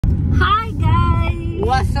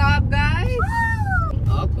What's up guys?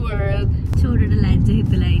 Awkward. චෝටට ලැජ්ජ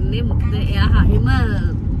හිතලා ඉන්නේ මොකද එයා හරිම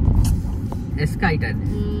excited.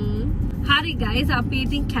 හරි guys අපි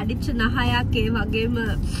ඉතින් කැඩිච්ච නහයක් ඒ වගේම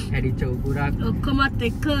කැඩිච්ච උගුරක් ඔක්කොමත්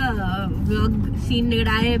එක්ක vlog scene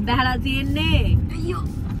එකට ආයේ බහලා තියෙන්නේ. අයියෝ.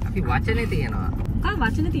 අපි වචනේ තියෙනවා.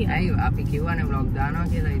 වචන තියෙනවා. අයි අපි කිව්වනේ vlog දානවා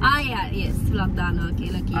කියලා ඉතින්. yes vlog දානවා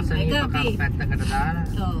කියලා කියප එක අපි පැත්තකට දාලා.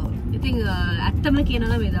 ඔව්. ඉතින් ඇත්තම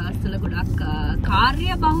කියනවා මේ දවස්වල ගොඩක් කාර්ය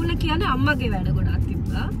බහුල කියන්නේ අම්මගේ වැඩ ගොඩක්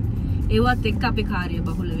තිබ්බා. ඒවත් එක්ක අපි කාර්ය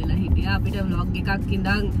බහුල වෙලා හිටියා. අපිට vlog එකක්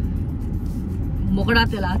ඉඳන්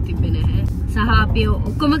මොකටද වෙලා තිබ්බේ නැහැ. සහ අපි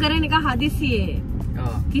ඔක්කොම කරේ නිකන් හදිසියේ.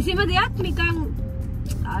 ඔව්. කිසිම දෙයක් නිකන්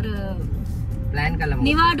අර ප්ලෑන් කළා.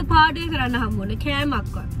 නිවාඩු පාඩුවේ කරන්න හම්බුනේ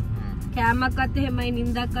කෑමක්වත්. කෑමක්වත් එහෙමයි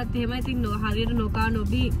නිින්දක්වත් එහෙමයි. ඉතින් හරියට නොකා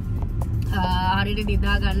නොබී හරියට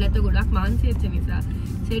නිදා ගන්න නැත ගොඩක් මානසික වෙච්ච නිසා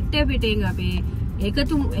සෙට් එක පිටින් අපි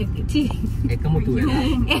එකතු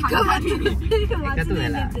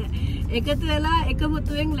වෙලා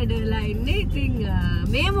එකමුතුවෙන් ලෙඩ වෙලා ඉන්නේ. ඉතින්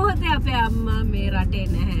මේ මොහොතේ අපේ අම්මා මේ රටේ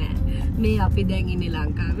නැහැ. මේ අපි දැන් ඉන්නේ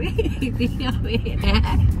ලංකාවේ. ඉතින් අපි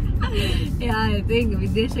නැහැ. එයා ඉතින්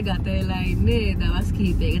විදේශගත වෙලා ඉන්නේ දවස්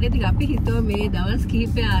කිහිපයකට. ඉතින් අපි හිතුවා මේ දවස්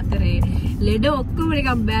කිහිපය අතරේ ලෙඩ ඔක්කොම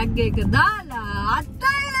නිකන් බෑග් එක දාලා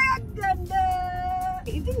අත්තරයක් ගන්න.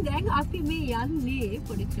 ඉතින් දැන් අපි මේ යන්නේ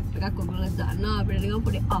පොඩි ට්‍රිප් එකක්. ඔයගොල්ලෝ දන්නවා අපිට නිකන්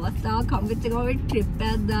පොඩි අවස්ථාවක් හම්බෙච්ච ගමන් මේ ට්‍රිප්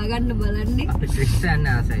එකක් දාගන්න බලන්නේ. අපි ට්‍රිප් යන්න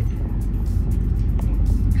ආසයි.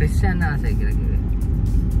 ට්‍රිප් යන්න ආසයි කියලා කිව්වේ.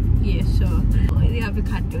 yes sure. ඉතින් අපි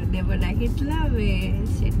කට්ටිය දෙව නැගිටලා මේ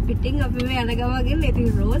සෙට් පිටින් අපි මේ යන ගමන් ගිහලා ඉතින්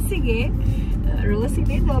රෝස්ගේ රෝස්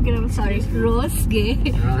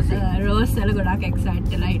වල ගොඩක් එක්සයිට්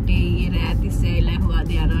වෙලා හිටියේ. ඊයේ රෑ තිස්සේ ලැහුවා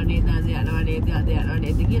අද යනවා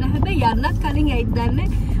නේද කියලා. හැබැයි යන්නත් කලින් ඇයිද දන්නේ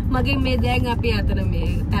මගෙන් මේ දැන් අපි අතන මේ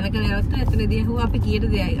තැනක නැවත්තා එතනදී ඇහුවා අපි කීයද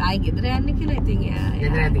ආයි ගෙදර යන්නේ කියලා. ඉතින්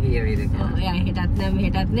ගෙදර යන්න කීයද කියලා. ඔව් එයා හෙටත් නෑ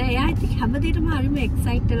මෙහෙටත් නෑ. එයා ඉතින් හැමදේටම හරිම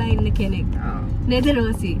එක්සයිට් වෙලා ඉන්න කෙනෙක්. නේද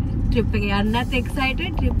රෝසි? ට්‍රිප් එක යන්නත්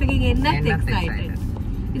එක්සයිටඩ්, ට්‍රිප් එකකින් එන්නත් එක්සයිටඩ්.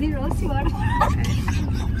 ඉතින් රෝසි වඩ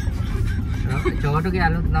චෝටුගේ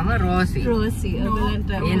අලුත් නම රෝසි. ඔයගලන්ට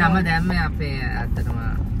ඒ නම දැම්මේ අපේ අත්තටම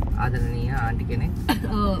ආදරණීය ආන්ටි කෙනෙක්.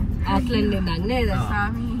 ඔව් ආක්ලන්ඩ් ඉඳන් නේද?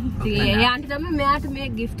 සාමි. ඉතින් ඒ ආන්ටි තමයි මෙයාට මේ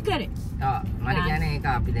ගිෆ්ට් කරේ. ඔව් මට කියන්නේ ඒක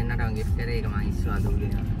අපි දෙන්නටම ගිෆ්ට් කරේ. ඒක මම ඉස්සුවා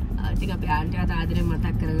දුන්නේ. ඉතින් අපි ආන්ටිට ආදරෙන්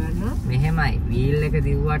මතක් කරගන්නවා. මෙහෙමයි වීල් එක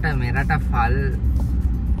දිව්වට මෙරට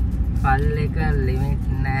ෆල් එක ලිමිට්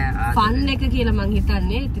නෑ. ෆන් එක කියලා මං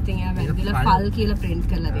හිතන්නේ. ඉතින් එයා වැරදිලා ෆල් කියලා print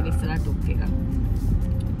කරලා දෙන ඉස්සරහ ටොක් එක.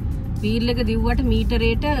 වීල් එක දිව්වට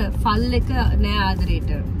මීටරේට ෆල් එක නෑ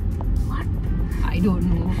ආදරේට. I don't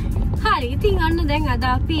know. හරි ඉතින් අන්න දැන් අද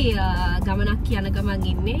අපි ගමනක් යන ගමන්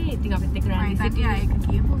ඉන්නේ. ඉතින් අපිත් එක්ක රැඳී සිටියා. ඒක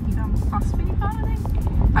කියපුවා කිනම් පස්වෙනි පාරේ.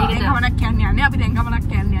 අපි දැන් ගමනක් යන්නේ. ඔව් ඉතින්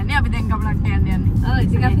අපි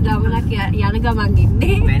ගමනක් යන ගමන්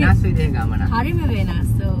ඉන්නේ. වෙනස් විදිහේ ගමනක්. හරිම වෙනස්.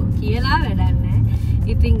 කියලා වැඩක් නැහැ.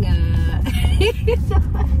 ඉතින්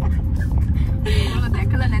ඔයාලා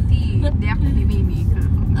දැකලා නැති දෙයක් නෙමෙයි මේක.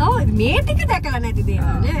 ඔව් මේ ටික දැකලා නැති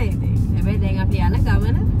දේවල් නේ. හැබැයි දැන් අපි යන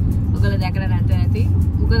ගමන ඔයගොල්ලෝ දැකලා නැත ඇති.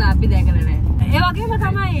 මොකද අපි දැකලා නැහැ. ඒ වගේම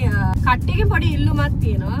තමයි කට්ටියකින් පොඩි ඉල්ලුමක්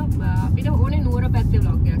තියෙනවා. අපිට ඕනේ නුවර පැත්තේ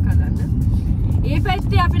vlog එකක් හදන්න. ඒ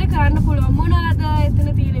පැත්තේ අපිට කරන්න පුළුවන් මොනවාද එතන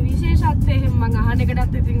තියෙන විශේෂත්වය එහෙම මම අහන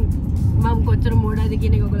එකටත් ඉතින් මම කොච්චර මොඩාද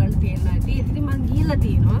කියන එක ඔයගලන්ට තේරෙනවා ඇති. ඉතින් මම ගිහිල්ලා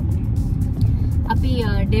තියෙනවා. අපි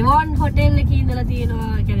ඩෙවොන් හොටෙල් එකේ ඉඳලා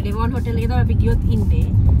තියෙනවා. ඒ කියන්නේ ඩෙවොන් හොටෙල් එකේ තමයි අපි ගියොත් ඉන්නේ.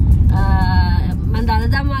 මම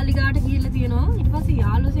දලදා මාලිගාවට ගිහිල්ලා තියෙනවා. ඊට පස්සේ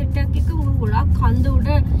යාළුවෝ සෙට් එකක් එක්ක මම ගොඩක් කන්ද උඩ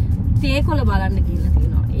තේකොළ බලන්න ගිහිල්ලා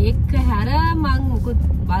තියෙනවා. ඒක හැර මම මොකුත්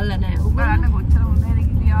බලලා නැහැ. ඔබ බලන්න කොච්චර හොඳද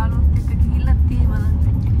කියලා යාළුවොත් එක්ක ගිහිල්ලා තේ බලන්න.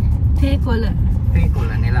 තේකොළ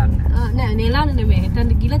නෙලන්න. නෑ නෙලන්න නෙමෙයි. එතන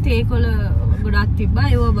ගිහලා තේකොළ ගොඩක් තිබ්බා.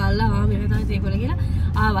 ඒව බලලා මෙහෙම තමයි තේකොළ කියලා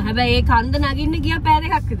ආවා. හැබැයි ඒ කන්ද නගින්න ගියා පැය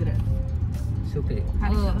දෙකක් විතර. සුපිරි.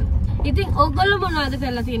 ඉතින් ඔයගොල්ලෝ මොනවද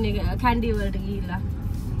කරලා තියෙන්නේ කැන්ඩි වලට ගිහිල්ලා?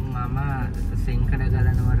 මම සෙන්කඩ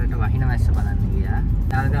ගලනවරට වහින වැස්ස බලන්න ගියා.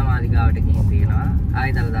 දලදා මාලිගාවට ගිහින් තියෙනවා.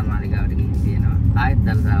 ආයෙත් දලදා මාලිගාවට ගිහින් තියෙනවා. ආයෙත්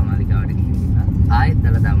දලදා මාලිගාවට ගිහින් තියෙනවා. ආයෙත්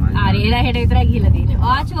දලදා මාලිගාවට. හරි එලා හෙට විතරයි ගිහිල්ලා තියෙන්නේ.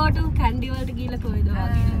 ඔයා චෝටු කැන්ඩි වලට ගිහිල්ලා කොහෙද ඔයා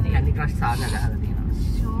ගිහිල්ලා තියෙන්නේ? කැන්ඩි ක්‍රෂ් සාගා ගහලා තියෙනවා.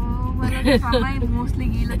 ෂෝ වලට තමයි මොස්ට්ලි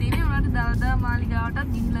ගිහිල්ලා තියෙන්නේ. උනාට දලදා මාලිගාවටත්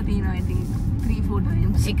ගිහිල්ලා තියෙනවා. ඉතින් 3-4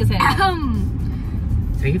 times. එක සැරයක්.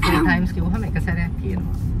 3-4 times කිව්වහම එක සැරයක්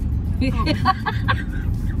කියනවා.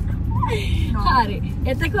 හරි.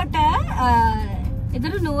 එතකොට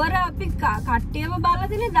එතන නුවර අපි කට්ටියම බලලා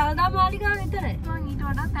තියෙන්නේ දලදා මාලිගාව විතරයි. මම ඊට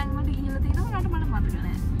වඩා තැන් වලට ගිහිල්ලා තියෙනවා. මට මතක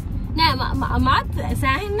නෑ. මාත්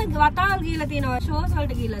සෑහෙන වතාවල් ගිහිල්ලා තියෙනවා. ෂෝස්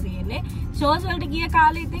වලට ගිහිල්ලා තියෙන්නේ. ෂෝස් වලට ගිය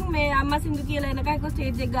කාලේ ඉතින් මේ අම්මා සින්දු කියලා එනකන් එක්ක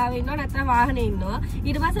ස්ටේජ් එක ගාවේ ඉන්නවා නැත්නම් වාහනේ ඉන්නවා.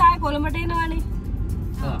 ඊට පස්සේ ආයෙ කොළඹට එනවනේ.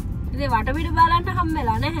 ඔව්. ඉතින් වටපිට බලන්න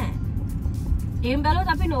හම්බෙලා නැහැ. එහෙම බැලුවොත්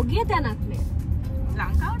අපි නොගිය තැනක් නේ.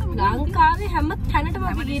 ලංකාවේ හැම තැනටම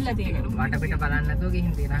අපි ගිහිල්ලා තියෙනවා. වටපිට බලන්න නැතුව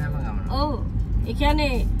ගිහින් තියෙන හැම ගමන. ඔව්. ඒ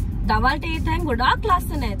කියන්නේ දවල්ට ඒ තැන් ගොඩාක්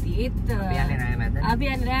ලස්සන ඇති. ඒත් අපි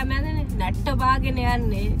යන්නේ රෑ මැදනේ. නැට්ට බාගෙන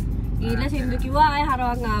යන්නේ. ඊළ සින්දු කිව්වා ආයෙ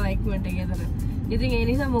හරවක් ආවා ඉක්මනට ගෙදර. ඉතින් ඒ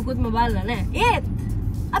නිසා මොකුත්ම බලලා නැහැ. ඒත්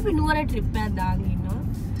අපි නුවර ට්‍රිප් එකක් දාගෙන ඉන්නවා.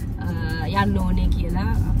 යන්න ඕනේ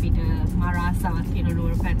කියලා අපිට මරාසාවත් කියන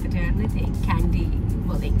නුවර පැත්තට යන්න. ඉතින් කැන්ඩි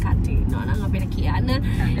වලින් කට්ටි ඉන්නවා නම් අපිට කියන්න.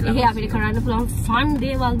 එහෙ අපිට කරන්න පුළුවන් ෆන්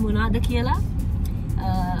දේවල් මොනවාද කියලා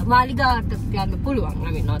මාලිගාවට යන්න පුළුවන්.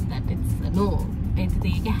 I mean not that it's no.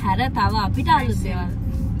 ඒක හැර තව අපිට අලුත් දේවල්.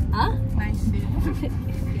 Nice.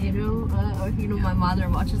 You know my mother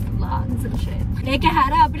watches the vlogs and shit. ඒක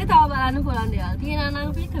හැර අපිට තව බලන්න පුළුවන් දේවල් තියෙනවා නම්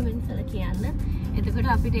අපිට කමෙන්ට්ස් වල කියන්න. එතකොට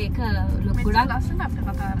අපිට ඒක ගොඩක් ලස්සන අපිට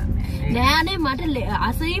කතා කරන්නේ. නෑනේ මට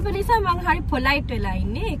අසීප නිසා මම හරි පොලයිට් වෙලා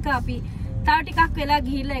ඉන්නේ. ඒක අපි තව ටිකක් වෙලා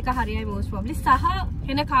ගිහිල්ලා ඒක හරියයි most probably. සහ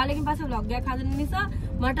එන කාලෙකින් පස්සේ vlog එකක් හදන නිසා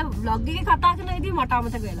මට vlog එකේ කතා කරන විදිහ මට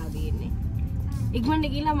අමතක වෙලා තියෙන්නේ. ඉක්මනට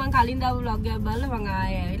ගිහිල්ලා මම කලින් දාපු vlog එකක් බලලා මම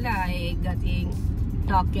ආයෙ ඇවිල්ලා ආයෙ ඒක ගතියෙන්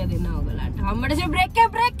ටොක් එක දෙන්න ඕගලන්ට. අම්මට බ්‍රේක්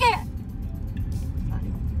එක.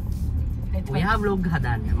 ඔයා vlog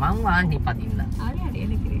හදාන්නේ. මම වාහනේ පදින්න. හරි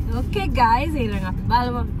එලිකිරි. Okay guys, ඊළඟ අපි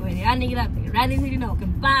බලමු කොහෙද යන්නේ කියලා. රැඳී සිටිනවා. Okay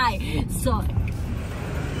bye. So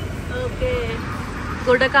okay.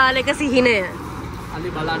 ගොඩ කාලෙක සිහිනය. අලි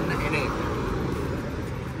බලන්න එනේ.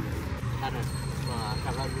 අර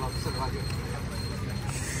කලර් බොක්ස් වගේ.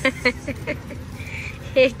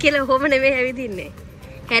 ඒ කියලා කොහොම නෙමෙයි ඇවිදින්නේ.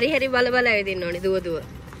 හැරි බල ඇවිදින්න ඕනේ දුව.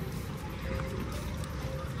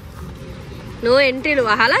 No entry lu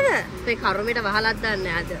වහලාද? මේ කරුමෙට වහලක්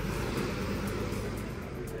දාන්නේ අද.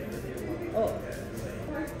 Oh.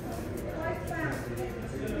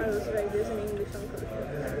 I was like this in English, uncle.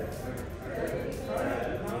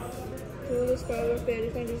 To the sky of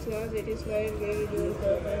elephant is large, it is very, very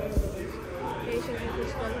beautiful. Asian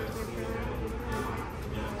English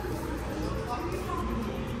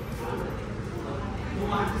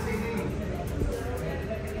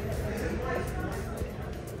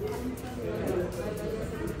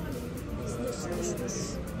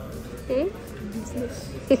business.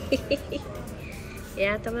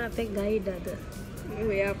 එයා තමයි අපේ ගයිඩ් අද.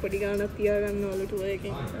 එයා පොඩි ගාණක් තියාගන්නවලු ටුවර්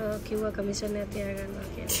එකෙන්. කිව්වා කමිෂන් එක තියාගන්නවා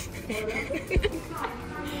කියලා.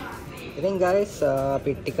 ඉතින් guys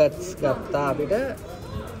අපි ටිකට්ස් ගත්තා අපිට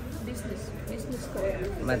business කරා.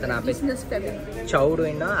 මෙතන අපේ business family. චවුරු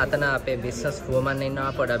ඉන්නවා. අතන අපේ business woman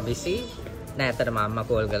ඉන්නවා පොඩක් busy. නෑ අතටම අම්මා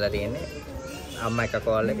කෝල් කරලා තියෙන්නේ. අම්මා එක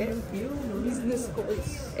කෝල් එකේ. business calls.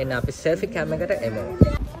 එන්න අපි selfie cam එකට එමු.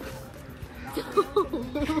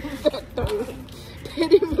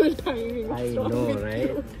 Terrible timing. I know,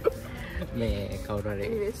 right? මේ කවුරු හරි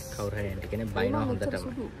ඇන්ටි කෙනෙක් බයිනවා හොඳටම.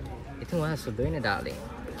 ඉතින් ඔයා සුදු වෙන්නේ darling.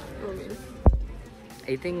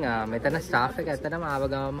 ඉතින් මෙතන ස්ටාෆ් එක ඇත්තටම ආව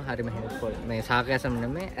ගාවම හරිම හෙල්ප්ෆුල්. මේ සාකයසම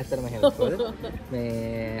නෙමෙයි ඇත්තටම හෙල්ප්ෆුල්.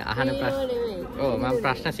 මේ අහන ප්‍රශ්න ඔව් මම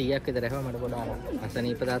ප්‍රශ්න 100ක් විතර ඇහුවා මට පොඩ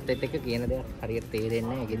අසනීප තාත්තෙත් එක්ක කියන දේ හරියට තේරෙන්නේ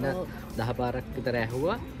නැහැ. ඒකින්ද 10 පාරක් විතර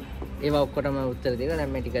ඇහුවා. ඒවා ඔක්කොටම උත්තර දීලා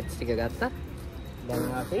දැන් මේ ටිකට්ස් ටික ගත්තා. දැන්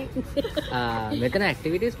අපි මෙතන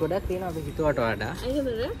ඇක්ටිවිටීස් ගොඩක් තියෙනවා අපි හිතුවට වඩා. එහෙමද?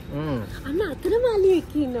 අන්න අතරම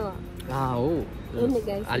අලියෙක් ඉන්නවා. ඔව්. එන්න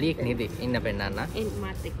guys. අලියෙක් නේද? ඉන්න පෙන්නන්න. එන්න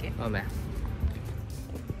මාත් එක්ක. ඔව් මෑ.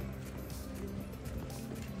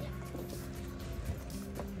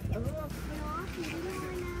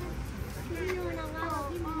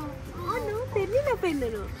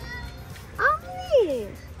 පෙන්නනවා. අම්මේ.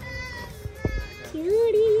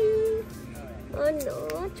 කියුඩි.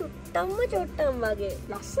 අනෝ චුට්ටම්ම වගේ.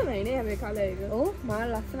 ලස්සනයි නේ මේ කලර් එක. ඔව් මා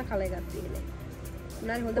ලස්සන කලර් එකක් තියෙන්නේ.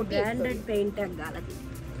 උනාරි හොඳ බ්‍රෑන්ඩඩ් පේන්ට් එකක් ගාලා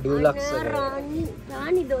තියෙනවා. ඩියුලක්ස්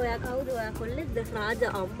රාණි දෝයා කවුද ඔයා කොල්ලෙක්ද රාජ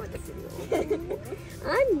අම්මට සිරියෝ.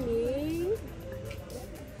 අනේ.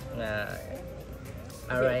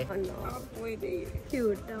 alright.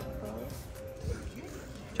 cute අප්පා.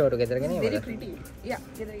 චෝටු ගෙදර ගෙනියමද? very pretty. yeah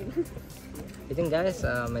ගෙදර ගෙනියමු. ඉතින් guys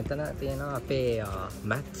මෙතන තියෙනවා අපේ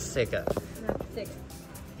maths එක.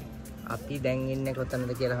 අපි දැන් ඉන්නේ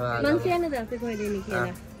කොතනද කියලා හොයාගන්න. මං කියන්නද අපි කොහෙද ඉන්නේ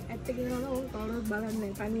කියලා? ඇත්ත කියනවා ඕක කවුරුත්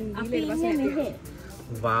බලන්නේ. තනියෙන් ගිහලා ඊපස්සේ මෙහෙ.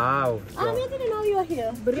 wow. මෙතන now you are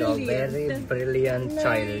here. You're very brilliant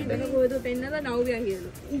child. මේක කොහෙද පෙන්නලා now we are here.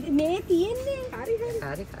 මේ තියෙන්නේ. හරි.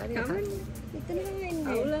 මෙතන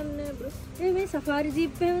වෙන්නේ. අවුලන්නේ බ්‍රෝ. මේ සෆාරි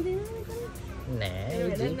ජීප් එකම තියෙනවා. නෑ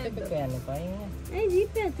ජීප් එක කියන්නේ පයින්. ඒ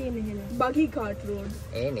ජීප් එක තියෙන්නේ එහෙනම්. buggy cart road.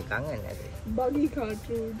 ඒ නිකන් යන්නේ නැති. buggy cart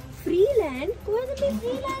road. freeland කොහෙද මේ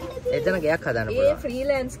freeland තියෙන්නේ? එතන ගයක් හදන්න පුළුවන්. ඒ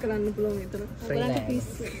freelance කරන්න පුළුවන් එතන.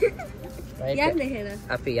 freelance. යන්න එහෙනම්.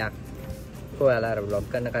 අපි යක්. ඔයාලා අර vlog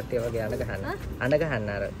කරන කට්ටිය වගේ අඬ ගහන්න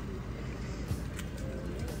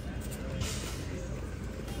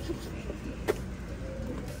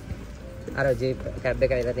අර ජීප් කැබ්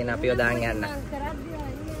එක ඇවිල්ලා තියෙන අපිව දාන්න යන්න.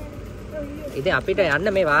 ඉතින් අපිට යන්න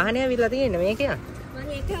මේ වාහනය ඇවිල්ලා තියෙන්නේ මේකේ. මම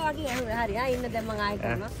ඒක වගේ හරි ඉන්න දැන් මම ආයෙ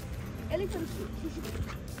කරනවා. එලිසන්.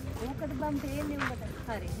 ඕකට බම් පේන්නේ උඹට.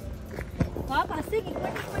 හරි. වා පස්සේ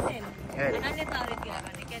ඉක්මනට එන්න. අනේ තාරේ කියලා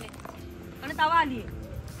ගන්න. කියන්නේ අනේ තව ආලියේ.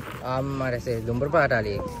 අම්මරසේ දුම්බර පාට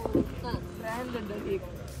ආලියේ. හා බ්‍රෑන්ඩඩ් එක.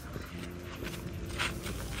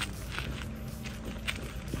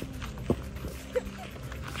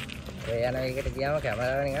 ඒ යන එකට ගියාම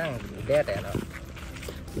කැමරාව නිකන් උඩයට යනවා.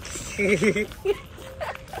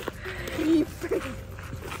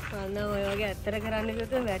 අන්න ඔය වගේ ඇත්තට කරන්න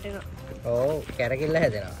කිව්වොත් වැටෙනවා. ඔව් කැරකිල්ල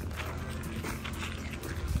හැදෙනවා.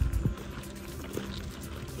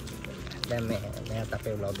 දැන් මෙයාත්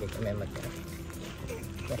අපේ vlog එක මෙහෙම කරා.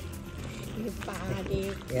 මේ පාඩේ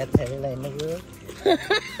එයාත් හැදෙලා ඉන්න කිව්වොත්.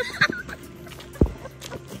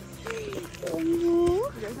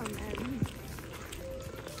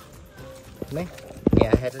 නේ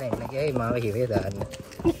එයා හැදලා ඉන්න කියයි මාව හිරේ දාන්න.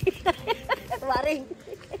 වරෙන්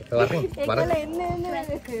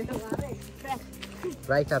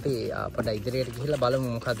රයිට් අපි පොඩ්ඩක් ඉදිරියට ගිහිල්ලා බලමු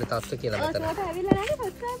මොකද්ද තත්ත්වය කියලා මෙතන. ඔයාට ඇවිල්ලා නැහැ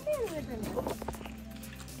ෆස්ට් ක්ලාස් එකේ මෙතන.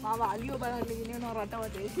 මාව අලියෝ බලන්න ගෙනියනවා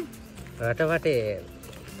රටවටේ. රටවටේ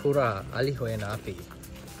පුරා අලි හොයන අපි.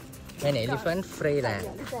 එන එලිෆන්ට් ෆ්‍රේලෑන්ඩ්.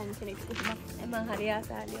 මම හරි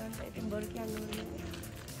ආසාලියන්ට ඉතින් බොරු කියන්නේ.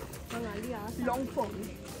 මම අලි ආස long phone.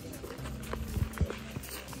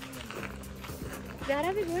 Where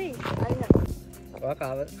are we going?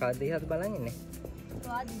 ඔයා දිහාද බලන් ඉන්නේ?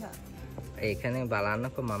 ඔයා දිහා. ඒ කියන්නේ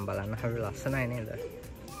බලන්නකෝ මම බලන්න හරි ලස්සනයි නේද?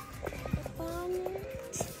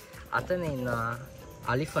 අතන ඉන්න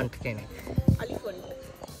එලිෆන්ට් කෙනෙක්. එලිෆන්ට්.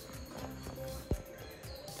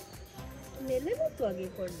 මෙලෙනුත් වගේ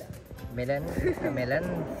පොඩ්ඩක්. මෙලන්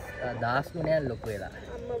දාස් ගුණයක් ලොකු වෙලා.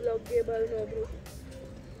 අම්මා vlog එක බලනවා බ්‍රෝ.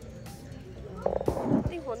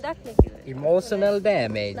 ඉතින් හොඳක් නේ කිව්වා. Emotional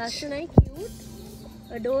damage. ලස්සනයි cute.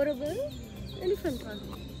 Adorable elephant one.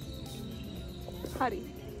 හරි.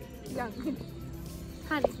 යන්න.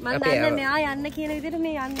 හරි. මම දන්නේ මෙයා යන්න කියන විදිහට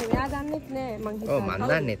මේ යන්නේ. මෙයා දන්නෙත් නෑ මං හිතන්නේ. ඔව් මන්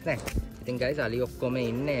දන්නෙත් නෑ. ඉතින් guys අලි ඔක්කොම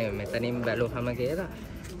ඉන්නේ මෙතනින් බැලුවම කියලා.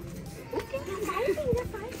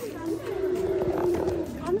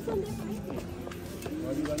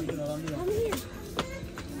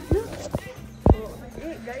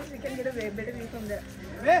 Guys, we can get a better view from there.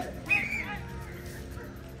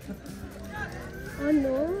 Oh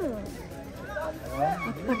no.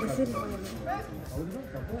 Apa di sini?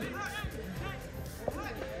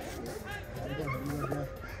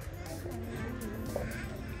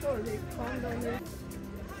 Oh, they calm down there.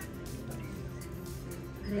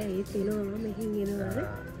 Are itu no, making you know, are?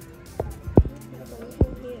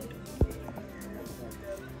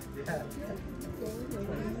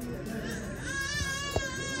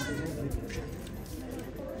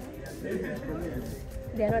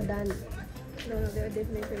 They are not done. No, they are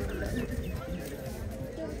definitely not done.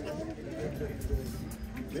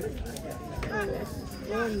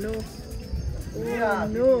 Oh no. Oh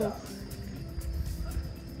no.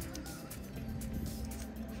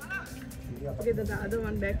 Okay, the other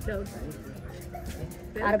one backed out.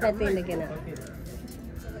 Arapathe lekena.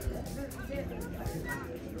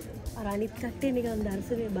 Aranit katte nikan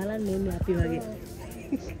darsane balanne enne api wage.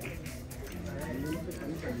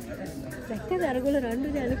 දැක්කද අරගොල්ල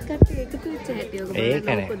රණ්ඩුනේ අනිත් කට්ටිය එකතු වෙච්ච හැටි ඔක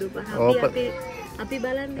බලන්න අපි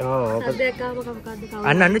බලන්නේ සද්දයක් ආවම මොකක්ද කවුද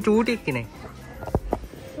අන්න චූටි එක්කනේ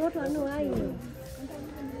සෝට අන්න ඔයා ඉන්නේ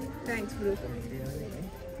thanks bro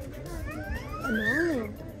නෝ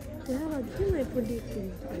එයා වගේ පොඩි එක්කනේ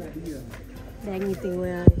දැන් ඉතින්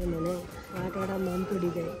ඔයා එහෙම නෑ ඔයාට වඩා මම පොඩි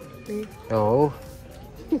දෙයක් නේ ඔව්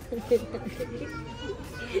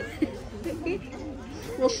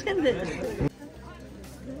මොකද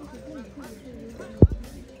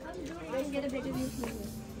get a better view from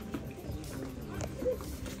here.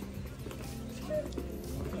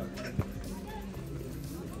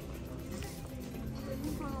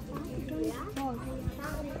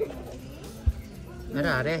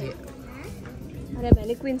 अरे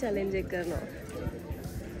मैनिक्विन चैलेंज करना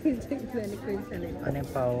मैनिक्विन चैलेंज අනේ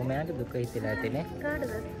පව් මෙයාට දුක හිතලා තියෙන්නේ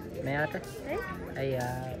කාටද මෙයාට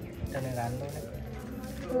අයියා තන ගන්න ඕනේ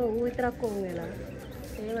ඔව් ඌ විතරක් කොන් වෙලා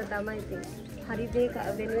ඒව තමයි ඉතින් හරි දේ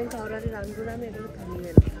වෙනුවෙන් කවුරු හරි රන්දුනාම ඒක තනි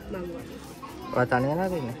වෙනවා මම ඔයා තනි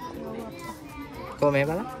වෙලාද ඉන්නේ කොහොම මේ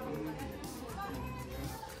බලන්න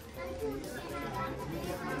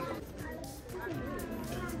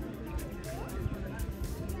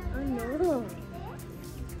අනෝ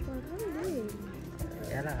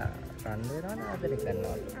එයාලා රන් වෙනවද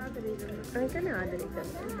අංකන ආදරේ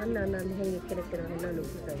කරනවා. මම මෙහෙම එක්කෙනෙක් කරනවා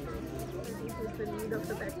ලොකුයි.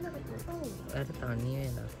 ડોක්ටර් පැටි. අර තනිය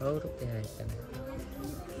වෙලා කවුරුත් එහා හිටන්නේ.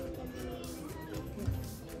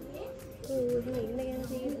 ඉන්න ගැන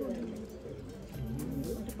තියෙන්නේ.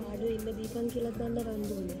 පාඩුවේ ඉන්න දීපන් කියලා ගන්න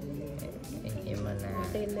රණ්ඩුනේ. එහෙම නෑ.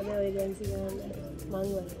 එන්න බෑ ඔය ගැන්සි ගන්න. මං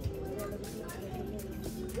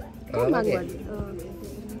වගේ.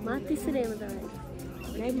 මාත් ඉස්සරේම තමයි.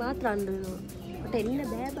 නෑ මාත් රණ්ඩු වෙනවා. මට එන්න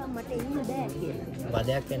බෑ බං මට එන්න බෑ කියලා.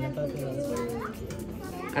 වදයක් වෙන්න පාපේ.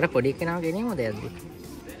 අර පොඩි කෙනාව ගෙනියමුද යද්දි?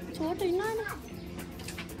 චෝටු ඉන්නවනේ.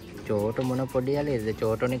 චෝටු මොන පොඩි යලේද?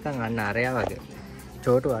 චෝටු නිකන් අන්න අරයා වගේ.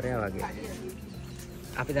 චෝටු අරයා වගේ.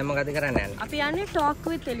 අපි දැන් මොකද කරන්නේ යන්නේ? අපි යන්නේ talk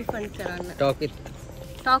with elephant කරන්න. talk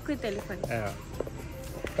with elephant.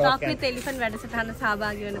 talk with elephant වැඩසටහන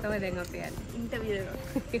සහභාගී වෙන්න තමයි දැන් අපි යන්නේ. ඉන්ටර්විව්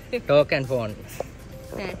එක. talk and phone.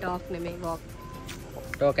 නෑ talk නෙමෙයි walk.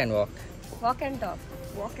 talk and walk. walk and talk.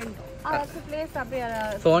 ආ ප්ලේස් අපි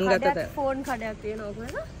ෆෝන් ගත්තද? ෆෝන් කඩයක් තියෙනවා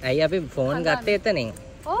කොහෙද? ඇයි අපි ෆෝන් ගත්තේ එතනින්?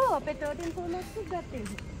 ඔව් අපේ 13 ෆෝන් එකක් ගත්තේ.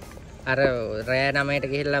 අර රෑ 9ට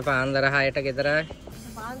ගිහිල්ලා පාන්දර 6ට ගෙදර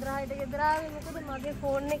පාන්දර 6ට ගෙදර ආවේ මොකද මගේ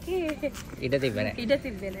ෆෝන් එකේ ඉඩ තිබ්බේ නැහැ. ඉඩ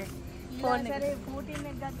තිබ්බේ නැහැ. ෆෝන් එකේ 14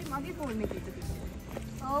 එක ගත්තේ මගේ ෆෝන් එකේ ඉඩ තිබ්බේ.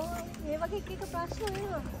 ඔව් ඒ වගේ එක ප්‍රශ්න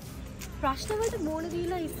වෙනවා. ප්‍රශ්න වලට මෝන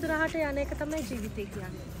දීලා ඉස්සරහට යන එක තමයි ජීවිතේ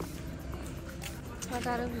කියන්නේ. මට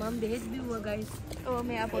අර මම බෙහෙත් බිව්වා ගයිස්. ඔව්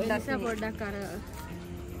මෙයා පොඩ්ඩක්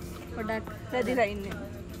වැදිලා ඉන්නේ.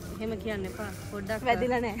 එහෙම කියන්න එපා. පොඩ්ඩක්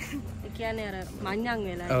වැදිලා නැහැ. ඒ කියන්නේ අර මඤ්ඤං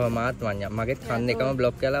වෙලා. ඔව් මාත් මඤ්ඤං. මගෙත් කන් දෙකම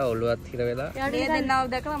බ්ලොක් වෙලා ඔළුවත් හිර වෙලා. ඒ දෙන්නව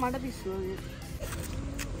දැකලා මට පිස්සු වගේ.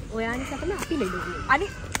 ඔයා නිසා තමයි අපි ලෙඩ වෙන්නේ. අනි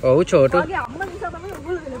ඔව් චෝටු. ඔයාගේ අම්මා නිසා තමයි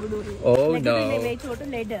ඔයගොල්ලෝ ලෙඩ වෙන්නේ. ඔව් නෝ. මේ චෝටු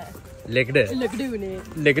ලෙඩ. ලෙග්ඩ උනේ.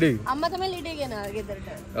 ලෙග්ඩ. අම්මා තමයි ලෙඩේ ගෙනා ගෙදරට.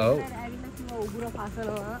 ඔව්. ඇවිල්ලා කිව්වා උගුර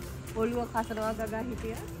කසනවා, ඔළුව කසනවා ගගා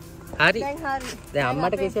හිටියා. හරි. දැන් හරි. දැන්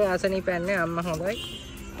අම්මට කිසි ආසනීපයක් නැහැ. අම්මා හොඳයි.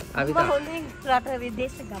 අපි හොඳින් රට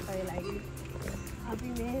විදේශ ගත වෙලා ඉන්නේ. අපි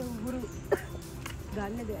මේ උගුරු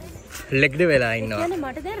ගන්න දෙයක්. ලෙග්ඩ වෙලා ඉන්නවා. කියන්නේ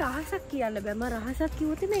මට දැන් රහසක් කියන්න බෑ. මම රහසක්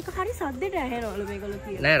කිව්වොත් මේක හරි සද්දෙට ඇහෙනවලු මේගොල්ලෝ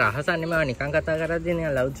කියන. නෑ රහසක් නෙමෙයි නිකන් කතා කරද්දී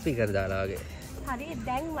නිකන් ලවුඩ් ස්පීකර් දාලා වගේ. හරි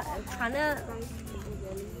දැන් කන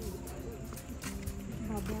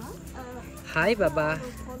බබා හායි බබා.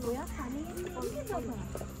 ඔයා කනේ බබා.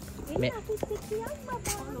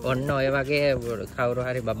 ඔන්න ඔය වගේ කවුරු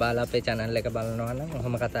හරි බබාලා අපේ channel එක බලනවා නම්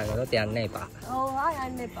ඔහොම කතා කරොත් යන්න එපා. ඔව්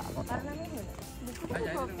යන්න එපා. කරන්න නේද?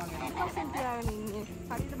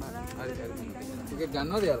 ටිකට්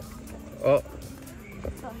ගන්නවද යාර? ඔව්.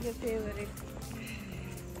 සම්ගේ ෆේවරට්.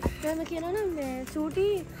 අත්තම කියනවා නම් සූටි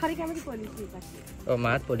හරි කැමති පොලිසිය කට්ටිය. ඔව්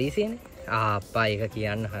මාත් පොලිසියනේ. අප්පා ඒක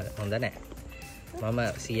කියන්න හොඳ නෑ. මම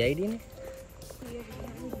CID නේ.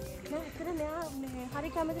 හරි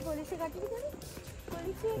කැමති පොලිසිය කට්ටිය කියන්නේ?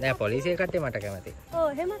 පොලිසිය නෑ පොලිසිය කට්ටිය මට කැමති. ඔව්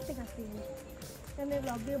එහෙමත් එකක් තියෙනවා. දැන් මේ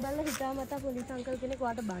vlog එක බලලා හිතාමතා පොලිස් අංකල් කෙනෙක්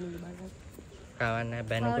වාට බානින්න බලන්න. කවන්න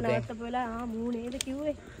බැනුකෝ දෙන්න. නැත්නම් වෙලා මූ නේද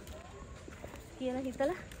කිව්වේ කියලා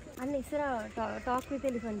හිතලා අන්න ඉස්සර talk with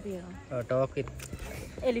elephant තියෙනවා. ඔව් talk with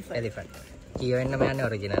elephant. කියවෙන්න මයන්නේ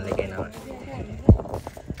ඔරිජිනල් එකේ නම.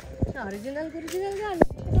 ඔරිජිනල් ගන්න.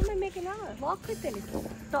 තමයි මේකේ නම. walk with elephant.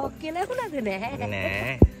 talk කියලා කොහොමද නෑ.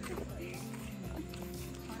 නෑ.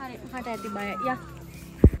 හරි මට ඇති බය. යා.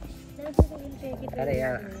 අර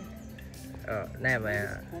යා. ඔව් නෑ මම.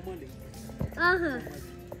 ආහ්.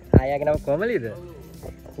 ආයාගේ නම කොමලිද?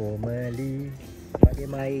 කොමලි. මගේ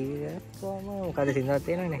මයි කොම මොකද සින්දුවක්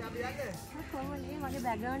තියෙනවනේ. කොමලි මගේ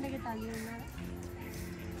බෑග්ග්‍රවුන්ඩ් එකේ තල්ලි වෙනවා.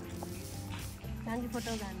 නංගි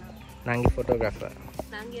ෆොටෝ ගන්නවා. නංගි ෆොටෝග්‍රැෆර්.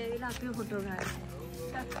 නංගි ඇවිල්ලා අපිව ෆොටෝ ගන්නවා.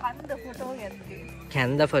 කන්ද ෆොටෝ ගත්තේ.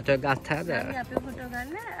 කැන්ද ෆොටෝ ගත්තාද? නංගි අපිව ෆොටෝ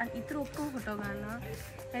ගන්න ඉතුරු ඔක්කොම ෆොටෝ ගන්නවා.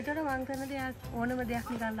 එතකොට මං කරන දෙයක් ඕනම දෙයක්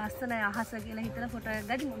නිකන් ලස්සනයි අහස කියලා හිතලා ෆොටෝ එකක්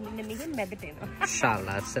ගද්දි මෙන්න මේකෙන් මැදට එනවා.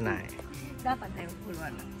 ලස්සනයි. දාපන්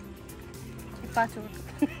පුළුවන්. පාසුවට.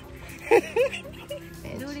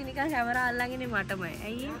 දුරි නිකන් කැමරා අල්ලගෙන මටමයි.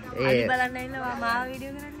 ඇයි? අලි බලන්න ඇවිල්ලා මාව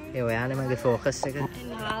වීඩියෝ කරන්නේ. ඒ ඔයානේ මගේ ફોකස් එක.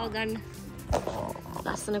 මාව ගන්න.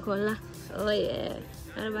 ලස්සන කොල්ලා. ඔය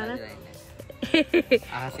අර බලන්න.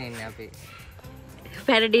 අහසේ ඉන්නේ අපි.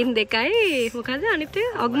 පැරඩින් දෙකයි මොකද අනිත් එක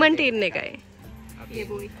ඔග්මන්ටින් එකයි. අපි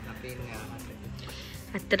ඉන්නේ අහසේ.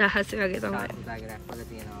 ඇත්තට අහසේ වගේ තමයි. පුතාගේ රැප්පල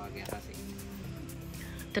තියනවා වගේ අහසේ.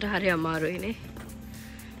 ඇත්තට හරි අමාරුයිනේ.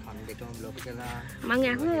 දෙකම බ්ලොක් කළා. මං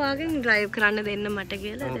අහුවා වාගෙන් ඩ්‍රයිව් කරන්න දෙන්න මට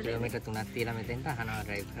කියලා. කිලෝමීටර් 3ක් තියලා මෙතෙන්ට අහනවා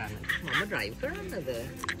ඩ්‍රයිව් කරන්න. මම ඩ්‍රයිව් කරන්නද?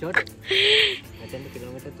 චෝට. මෙතෙන්ට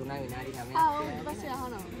කිලෝමීටර් 3 විනාඩි 9ක්. ආ ඊට පස්සේ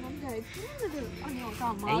අහනවා. මම ඩ්‍රයිව් කරන්නද? අනේ ඔක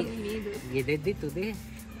අමාරුයි නේද? ගෙදෙද්දි උදේ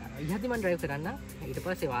ඉහති මම ඩ්‍රයිව් කරන්න. ඊට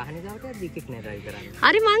පස්සේ වාහනේ ගාවට දික්කෙක් නෑ ඩ්‍රයිව් කරන්න.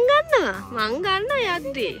 හරි මං ගන්නවා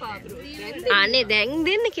යද්දී. අනේ දැන්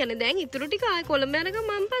දෙන්න කියන්නේ දැන් ඉතුරු ටික ආය කොළඹ යනකම්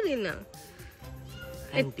මම පදින්න.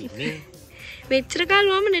 ඇන්ටි මේ මෙච්චර කාල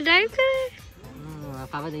මම නේ ඩ්‍රයිව් කරේ.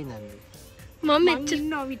 කවද ඉන්නන්නේ? මම මෙච්චර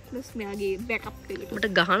නෝ විට්නස් මෙයාගේ බෑකප් එකට. මට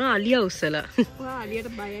ගහන අලියා උස්සලා. ඔයා අලියට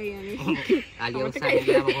බයයි යන්නේ. අලිය උස්සන්නේ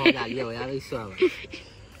ගියාම කොහොමද අලිය ඔයාව ඉස්සුවාම?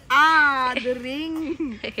 The ring.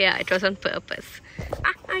 Yeah, it was on purpose.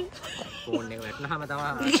 Phone එක වැටුනහම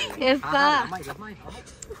තමයි. එපා. ළමයි.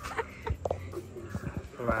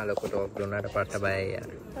 මා ලොකු ටොප් දුන්නාට පස්ස බයයි යාර.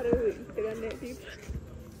 අර ඉත ගන්න ඇටි.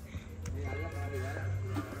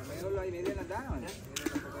 මේගොල්ලෝ මේ දෙන්න දානවද?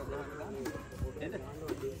 එන්න.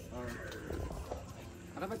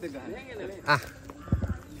 අරපත් ගන්න. ආ.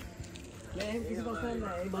 මේ කිසි ප්‍රශ්නයක්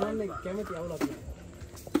නැහැ. ඒ බලන්න කැමති අවුලක් නැහැ.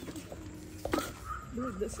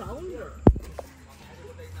 Dude, the sound.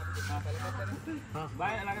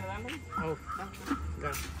 Bye, ළඟට දාන්න. ඔව්.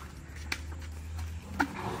 ගන්න.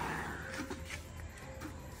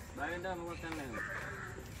 බයින්ද මොකක්ද නැහැ.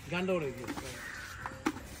 ගන්න ඕනේ ඒක.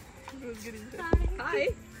 Hi.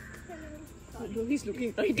 Oh, he's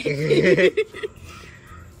looking right at me.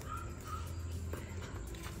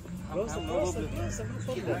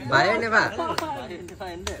 බය වෙන්න එපා.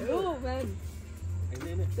 Oh, man.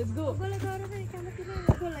 Let's go.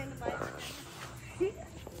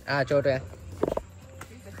 ආ චෝටය.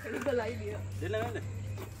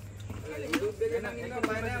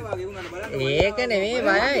 ඒක නෙමෙයි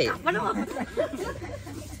බයයි.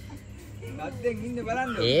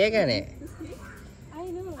 ඒකනේ.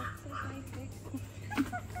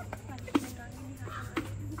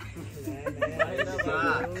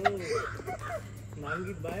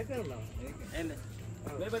 නංගිත් බය කරනවා. එන්න.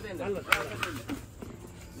 මේ පැත්තෙන් එන්න.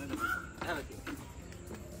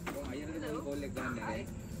 කෝල් එක ගන්න නෑ.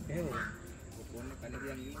 එහෙම. ෆෝන් එක කලින්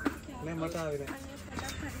තියන්නේ. නෑ මට ආවේ නෑ.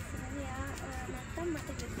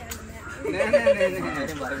 නෑ.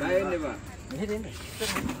 බය වෙන්න එපා. මෙහෙට එන්න.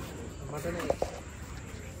 මට නෑ.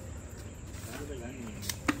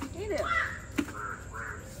 නේද?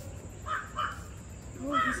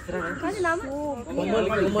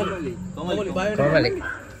 කොමලි.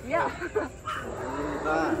 Yeah.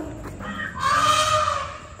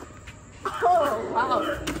 Oh, wow.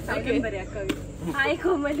 Okay. Hi,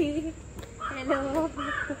 Komali. Hello.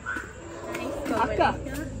 Nice, Komali. Akka,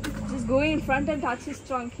 just go in front and touch his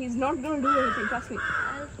trunk. He's not going to do anything, trust me.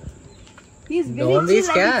 He's very Don't be chill,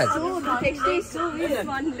 like scared. it's so, the texture is so weird.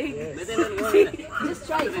 One leg. See, just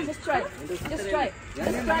try, just try. Just try.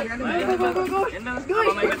 Just try. Go, go, go, go. Do it.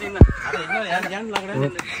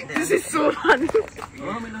 This is so fun. Oh,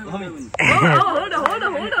 hold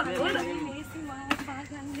on.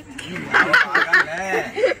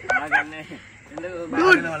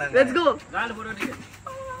 Dude, let's go.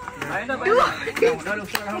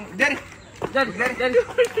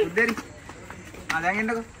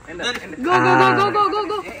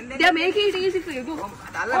 Go. They're making it easy for you. Go.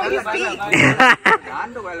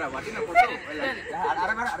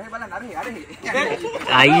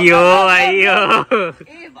 අයියෝ.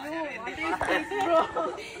 Hey, bro.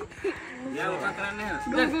 Go.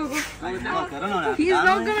 He's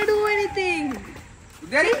not gonna do anything.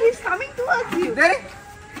 He's coming towards you. Go.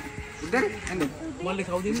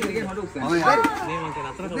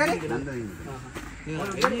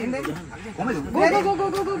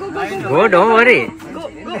 Go, don't worry. Go.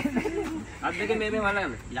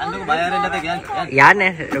 යන්න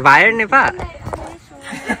බය වෙන්න එපා.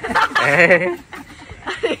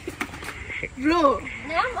 Bro,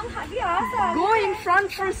 go in front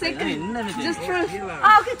for a second. Just for.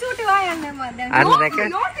 Okay, චූටි වායන්න මම දැන්. අන්න දැක.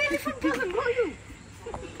 Not the elephant person. Go you.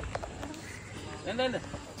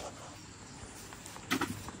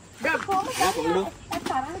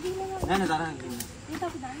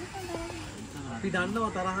 අපි දන්නවා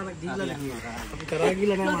තරහන ගිහිල්ලා අපි තරහ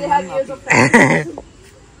ගිහිල්ලා නෑ.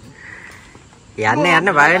 යන්න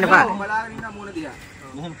බය වෙන්න එපා. බලාගෙන ඉන්න මූණ දිහා.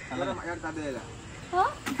 මෙහෙම යට තද වෙලා. හා?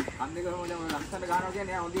 අන්න එක කොහොමද ලස්සන ගහනවා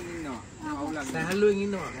කියන්නේ එයා හොඳින් ඉන්නවා. අවුලක් නෑ. සැහැල්ලුවෙන්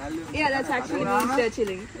ඉන්නවා. Yeah, that's actually means they're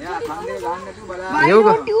chilling. එයා කන් දෙක ගන්න නැතුව බලාගෙන. Why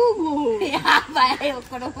don't you go? යා බයයි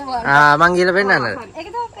ඔක්කොම වරන. මං ගිහලා පෙන්නන්නද? ඒක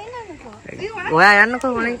තමයි පෙන්නන්නකෝ. ඔයා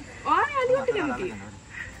යන්නකෝ මොනේ? ආනේ අලියට කැමති.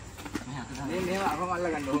 මේ අරම අල්ල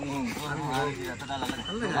ගන්න ඕම්.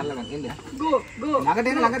 අල්ලගන්න එන්න. Go. ළඟට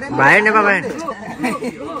එන්න. බය වෙන්න එපා බය.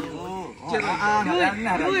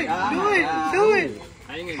 Do it.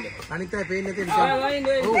 අනිත් අය පේන්නේ නැති නිසා.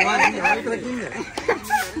 ඔව් වායි ආයතනක ඉන්න.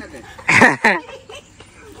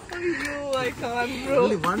 I can't, bro.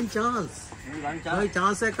 Only one chance. Only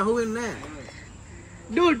chance එකක් අහුවෙන්නේ නැහැ.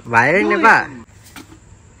 Dude. බය වෙන්න එපා.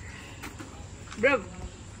 Bro.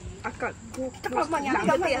 අක්කා මම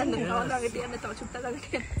ළඟට යන්න තව චුට්ටක්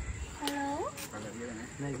ළඟට යන්න. Hello?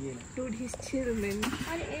 Dude, he's chill, man.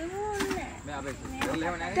 Are you on?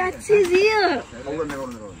 That's his ear.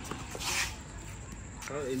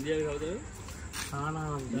 India කවුද?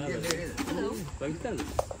 Hello. පාකිස්තානද?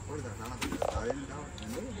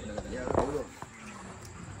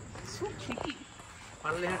 So tricky.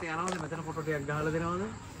 පල්ලෙහාට යනවද මෙතන ෆොටෝ ටිකක් ගහලා දෙනවද?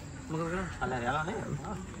 මොකද කරන්නේ? පල්ලෙහාට යනවද?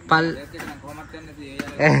 පල් කොහොමද යන්නේ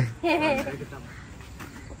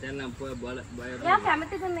දැන් නම් බය යා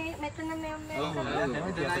කැමතිද මේ මෙතන මේ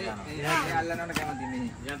අල්ලනවන කැමති මේ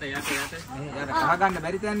යට යට කහ ගන්න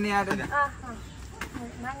බැරි තැන්නේ යාට මම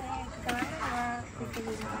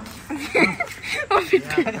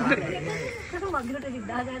මගලට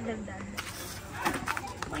හිතා ගන්න දැන්.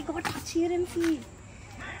 My God, touch here and see.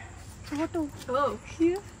 Photo. Oh,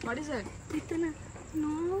 Here. what is that? Itana.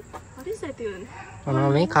 No. What is that even? මොනවා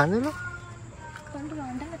මේ කඳුල? කන්ට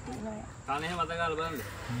රවුන්ඩ් එකක් තියෙනවා. කාලේ මත ගාලා බලන්න.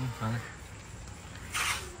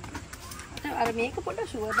 අර මේක පොඩ්ඩක්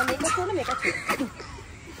ෂුවර්ද මේක කොහොමද මේක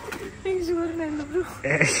ෂුවර් ෂුවර් නෑ බ්‍රෝ.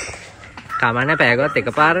 කමන්නේ පෑගොත්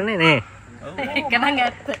එකපාරනේ නේ. ඒක නම්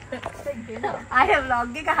ඇත්ත. අය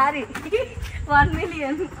vlog එක හරි 1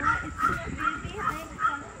 million.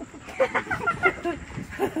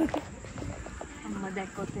 අම්මා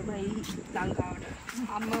දැක්කොත් එබයි ලංකාවට.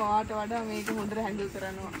 අම්මා වාට වඩා මේක හොඳට හැන්ඩල්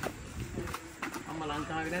කරනවා. අම්මා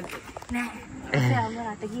ලංකාවේ නැද්ද? නෑ. ඒ අම්මා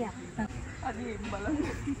රට ගියා. අද බලන්න.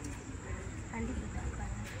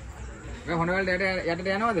 මේ හොන වලට යටට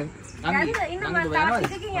යනවද? ඉන්න මම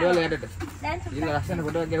තාක්ෂි එකකින් හොන වල යටට. දැන් ඉතින් ලස්සන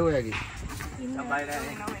ෆොටෝ එකක් ගැහුවා යකි.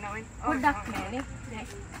 පොඩ්ඩක් නෑනේ.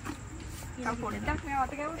 දැන් පොඩ්ඩක් මේ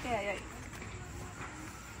අත ගැවුවට යයි.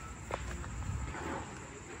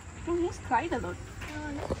 He's cried a lot.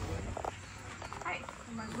 Hi.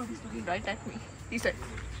 Oh my God, he's looking right at me. He said,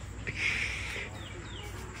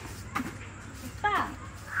 පා.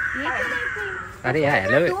 ඒක නෑ. හරි යා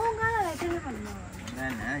එළවෙ. තෝංගාලා වැටෙන්න පුළුවන්.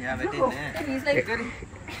 නෑ නෑ යා වැටෙන්නේ නෑ. He's like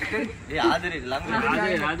ඒ ආදරේ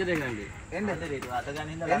ළඟ ආදරේ ගන්නේ. එන්න ආදරේ අත ගන්න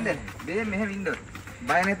ඉඳලා එන්න. දෙයෙන් මෙහෙම ඉන්න.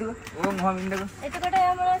 බය නැතුව. ඕම් ඔහම ඉන්නකො. එතකොට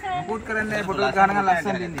එයා මොනවද කරන්නේ? පුට් කරන්නේ ෆොටෝ එක ගන්න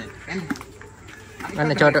ලස්සන ඉන්නේ. එන්න.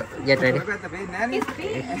 අන්න චෝටෝ get ready. පැත්ත පේන්නේ නෑනේ.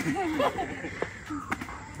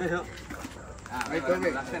 බෙහෙ. ඔය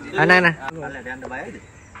කොහේ ලස්සන. අන අන. අල්ලට යන්න බයයිද?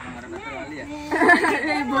 මම අර පැත්තට වලිය.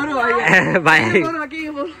 බොරු අයියා. බයයි. බොරු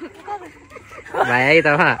වගේ බොරු. බයයි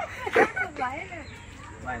තමයි. බය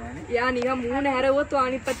නෑනේ. යා නිකන් මූණ හැරවුවොත්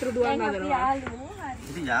අනිත් පැත්තට දුවන්න හදනවා. යාළුවෝ හරි.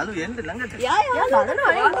 ඉතින් යාළු එන්න ළඟට. යා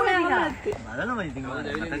බලනවා නේ මොනවා දිහා. බලනවා ඉතින් ඔය අත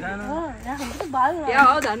ගන්නවා. ඔව් යා හොඳට බලනවා. යා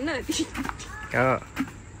ආව දන්නේ නැති. ඔව්.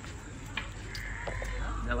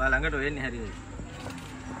 දවා ළඟට වෙන්නේ හරියට.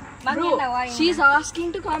 මං යනවා ඉන්න. She's asking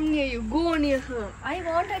to come near you. Go near her. I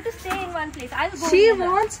want her to stay in one place. I'll go. She near her.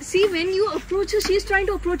 wants. See, when you approach her, she's trying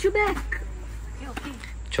to approach you back. Okay.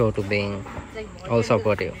 Chotu being all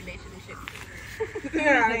supportive.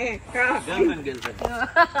 Girlfriend girlfriend.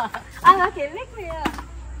 Ah, කෙනෙක් මෙයා.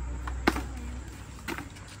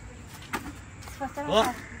 Oh.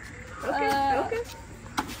 Okay.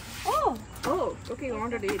 Oh. Oh, okay. You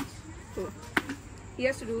want to date? So, he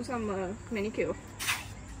has to do some manicure.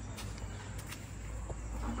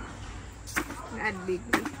 That big.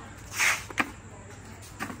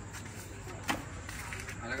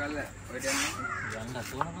 Alagalla ඔය දෙන්න. යන්න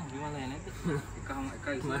තෝරන විමලයි නේද? එකම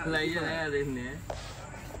එක මල අයියා නෑ දෙන්නේ.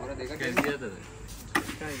 පොර දෙකට කැන්දියද?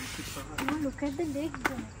 Oh, look at the leg.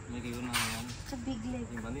 මේක ඉවරනවා යන්න. It's a big leg.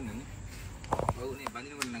 ඉතින් බඳින්නනේ. ඔව් නේ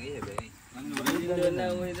බඳිනකොට නම් ඒ හැබැයි. බඳින්න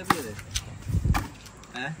ඔය ඉඳපේද?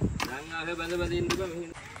 ඈ? දැන් ආවේ බඳ ඉන්න බෑ මෙහෙ.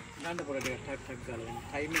 ගන්න පොර ටික ටක් ටක් ගාලා.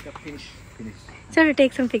 ටයිම් එක finish. So to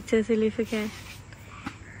take some pictures, Lily, if you can.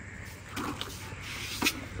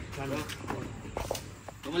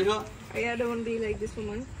 කොමලිකෝ? I don't be like this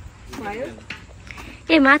woman. Smile.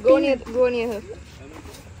 Hey, Martin. Go near her.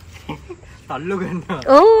 තල්ලු ගන්නවා.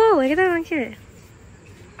 Oh, ඒක තමයි මං කිව්වේ.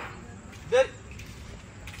 දෙත්.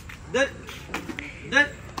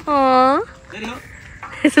 Aww. දෙරියෝ.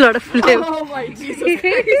 There's a lot of flame. Oh my Jesus.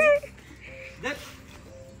 දෙත්.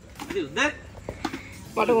 දෙත්.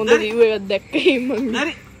 මට හොඳ view එකක් දැක්ක හිමන්.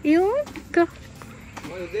 දෙරි. You go.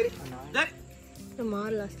 දෙරි.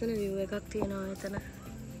 මාර ලස්සන view එකක් තියෙනවා එතන.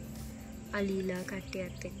 අලීලා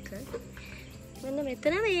කට්ටියත් එක්ක. මෙන්න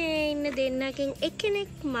මෙතන මේ ඉන්න දෙන්නකින්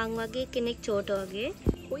එක්කෙනෙක් මං වගේ කෙනෙක් චෝටෝ වගේ.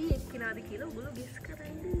 කොයි එක්කිනාද කියලා ඔයගොල්ලෝ guess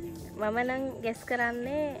කරන්න. මම නම් guess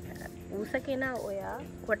කරන්නේ ඌස කෙනා ඔයා,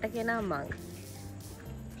 කොට කෙනා මං.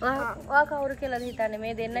 ඔයා කවුරු කියලාද හිතන්නේ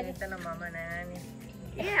මේ දෙන්නගේ? එතන මම නෑනේ.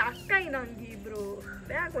 ඒ අක්කයි නංගි බ්‍රෝ.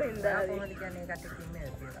 බෑ කොහෙන්ද ආවේ? කොහොමද කියන්නේ ඒකට ඉන්නේ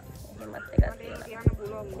කියලා. මත් එකක් තියෙනවා. කියන්න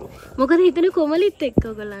පුළුවන් බ්‍රෝ. මොකද හිතන්නේ කොමලිත් එක්ක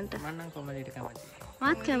ඔයගලන්ට? මම නම් කොමලිට කැමතියි.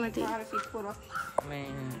 මාත් කැමතියි. මේ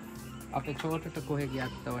අපේ චෝටට කොහෙ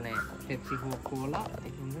ගියත් ඕනේ පෙප්සි කෝලා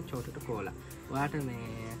ඒකින්ද චෝටට කෝලා. ඔයාට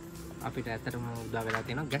මේ අපිට ඇත්තටම උදා වෙලා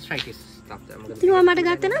තියෙනවා ગેස්ට්‍රයිටිස් තත්ත්වය. මොකද ඉතින් ඔයා මට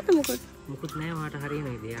ගත්තේ නැත්නම් මොකද? මුකුත් නෑ ඔයාට හරියන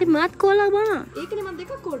විදිය. ඉතින් මාත් කෝලා බා. ඒකනේ මම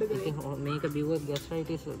දෙකක් ඕඩර් කරේ. ඉතින් මේක බිව්වොත්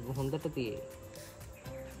ગેස්ට්‍රයිටිස් හොඳට තියෙයි.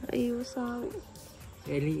 අයියෝ සාව.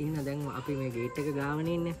 එලි ඉන්න දැන් අපි මේ ගේට් එක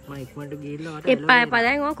ගාවනේ ඉන්නේ. මම ඉක්මනට ගිහිල්ලා ඔයාට එපා එපා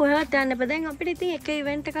දැන් ඔයා කොහෙවත් යන්න එපා. දැන් අපිට ඉතින් එක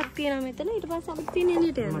ඉවෙන්ට් එකක් තියෙනවා මෙතන. ඊට පස්සේ අපිට තියෙන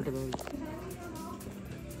එළියට යන්න. මට බෑ.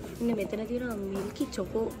 ඉන්න මෙතන තියෙනවා මිල්කි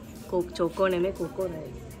චොකෝ නෙමෙයි කොකෝ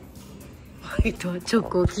නෙමෙයි. හිතුවා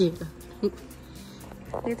චොකෝ කියලා.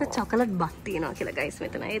 මේක චොකලට් බත් තියෙනවා කියලා ගයිස්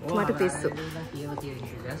මෙතන. ඒත් මට පිස්සු.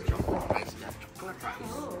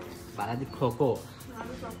 බලදි කොකෝ.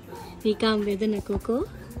 නිකම් වෙදන කොකෝ.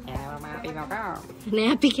 නෑ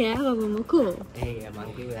අපි කෑවම මොකෝ. ඒ මං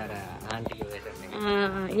කිව්වේ අර ආන්ටි කිව්වේ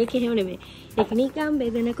ඒක එහෙම නෙමෙයි. ඒක නිකම්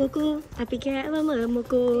බෙදන කොකෝ අපි කෑවම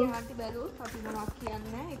මොකෝ. ආන්ටි බැලුවොත් අපි මොනවද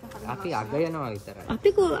කියන්නේ ඒක හරියට. අපි අග යනවා විතරයි. අපි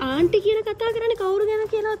ආන්ටි කියන කතා කරන්නේ කවුරු ගැන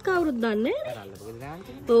කියලාවත් කවුරුත් දන්නේ නැහැ.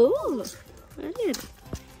 ඔව්. හරියට.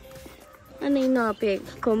 අනේ ඉන්න අපේ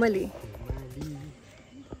කොමලි.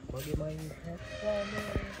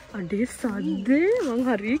 අඩේ සද්දේ මං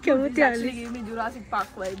හරිය කැමති අලි. give me Jurassic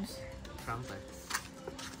Park vibes.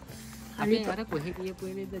 අපි අර කොහෙ කියපු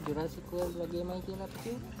වෙලේද ජුරාසික් වර්ල්ඩ් වගේමයි කියලා අපි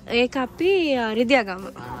කිව්වේ. ඒක අපි රිදියාගම.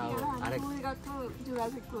 අර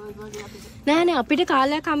Jurassic World වගේ අපිට. නෑ අපිට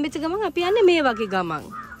කාලයක් හම්බෙච්ච ගමන් අපි යන්නේ මේ වගේ ගමන්.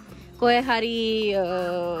 කොහේ හරි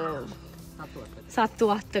සත්තු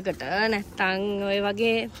වත්තකට නැත්තම් ඔය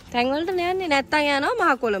වගේ තැන් වලට යන්නේ නැත්තම් යනවා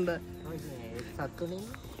මහ කොළඹ. සත්තුනේ.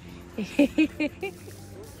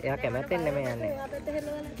 එයා කැමැත්තෙන් නෙමෙයි යන්නේ.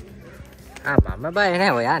 මම බය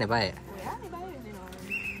නෑ ඔයානේ බය.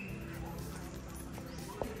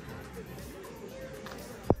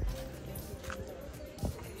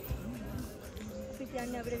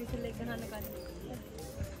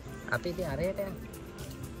 අපි ඉතින් අරයට යන්න.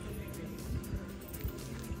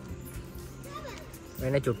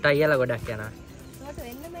 වෙන චුට්ටක් කියලා ගොඩක් යනවා. මට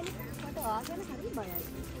වෙන්න මැනි මට ආගෙන හරි බයයි.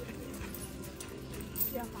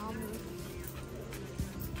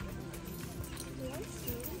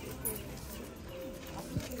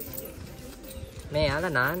 මේ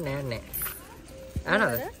යාලා නාන්නේ නැහැ.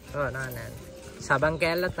 ආනද? ඔව් නාන්නේ. සබන්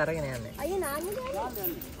කෑල්ලත් අරගෙන යන්නේ. අයියා නාන්නේ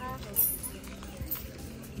නෑ.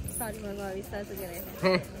 සාරි මම විශ්වාස කරේ.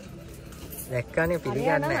 දැක්කනේ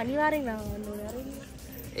පිළිගන්නේ. අනිවාර්යෙන් නාවන්න ඕනේ අර.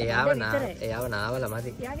 එයාව නාවල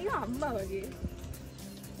මදි. යා නිකන් අම්මා වගේ.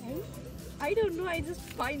 I don't know, I just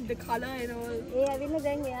find the color and all. ඒ ඇවිල්ලා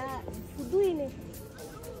දැන් එයා සුදුයිනේ.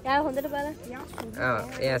 එයා හොඳට බලන්න.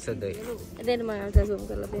 එයා සුදුයි. දෙන්න මම අත zoom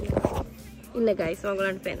කරලා දෙන්න. ඉන්න guys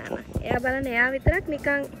ඔයගොල්ලන්ට පේනන්න. එයා බලන්න එයා විතරක්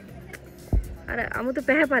නිකන් අර අමුතු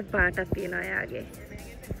පැහැපත් පාටක් තියෙනවා එයාගේ.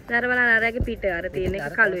 නර බලන්න අරගේ පිට අර තියෙන එක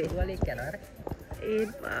කළුවේ. වලික් යනවා අර. ඒ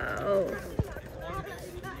ඔව්.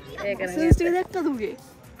 ඒක නේද? Muscles ටික දැක්කද උගේ?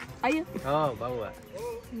 අයියා. ඔව් බව්වා.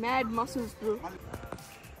 Mad muscles bro.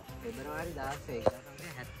 පෙබරවාරි 16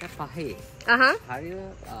 හරිය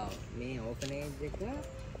මේ ඕපනේජ් එක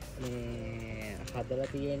මේ හදලා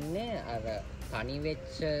තියෙන්නේ අර තනි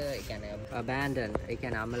වෙච්ච ඒ කියන්නේ abandoned ඒ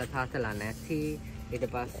කියන්නේ අම්මලා තාත්තලා නැති ඊට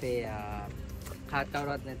පස්සේ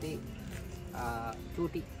කාටවත් නැති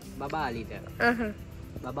චූටි බබාලිට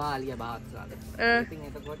බබාලිය බාත්සාද ඉතින්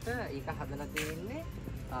එතකොට ඒක හදලා තියෙන්නේ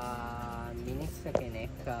මිනිස්සු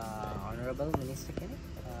කෙනෙක් honorable මිනිස්සු කෙනෙක්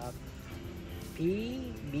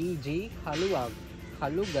PBG කළුගල්ල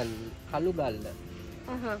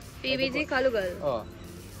PBG කළුගල් ඔව්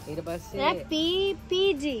ඊට පස්සේ නෑ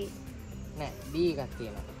PPG නෑ B එකක්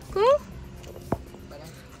තියෙනවා කො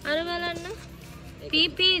අර බලන්න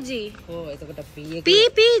PPG ඔව් එතකොට P එක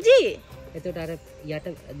PPG එතකොට අර යට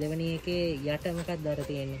දෙවෙනි එකේ යට මොකක්ද අර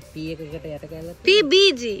තියෙන්නේ P එකකට යට කැල්ලක්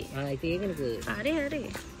PBG ඉතින් ඒකනේ හරි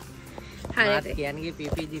හරියට කියන්නේ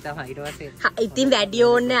PPG තමයි ඊට පස්සේ ඉතින් වැඩි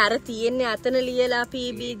ඕනේ අර තියෙන්නේ අතන ලියලා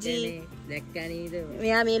PBG දැක්කා නේද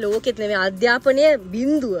මෙයා මේ ලෝකෙත් නෙමෙයි අධ්‍යාපනයේ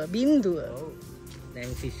බිඳුව ඔව්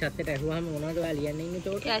දැන් ශිෂ්‍යත්වයට ඇහුවාම මොනවද ඔයා ලියන්න ඉන්නේ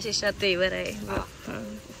උඩට එයා ශිෂ්‍යත්වය ඉවරයි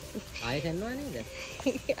ආයෙ කරනවා නේද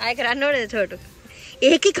ආයෙ කරන්න ඕනේද චෝටු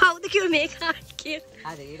ඒකේ කවුද කිව්ව මේක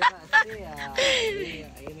කියලා හරි ඊට පස්සේ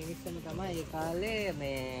ඒ මිනිස්සුන් තමයි ඒ කාලේ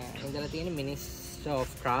මේ ඉඳලා තියෙන Minister of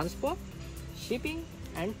Transport Shipping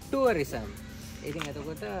and Tourism. ඉතින්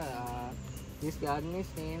එතකොට this garden is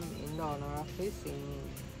named in the honor of his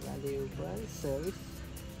invaluable service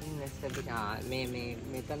in West මේ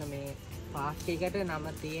මෙතන මේ පාර්ක් එකට නම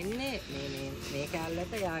තියෙන්නේ මේ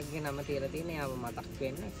කැලලට යාගේ නම තියලා තියෙන්නේ යාව මතක්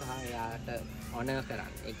වෙන්න සහ යාට honor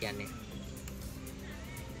කරන්න. ඒ කියන්නේ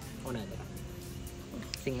honor කරන්න.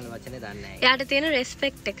 සිංහල වචනේ දන්නේ නැහැ. එයාට තියෙන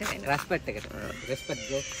රෙස්පෙක්ට් එක වෙන. රෙස්පෙක්ට් එකට. Respect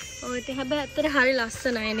bro. ඔය ඉතින් හැබැයි ඇත්තට හරි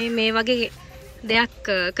ලස්සනයි නේ මේ වගේ දෙයක්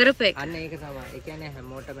කරපු එක. අන්න ඒක තමයි. ඒ කියන්නේ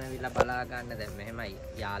හැමෝටම ඇවිල්ලා බලා ගන්න දැන් මෙහෙමයි.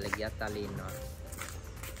 යාළුවා ගියත් අලි ඉන්නවා.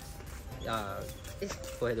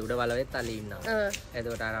 කොහෙද උඩ වලවෙත් අලි ඉන්නවා.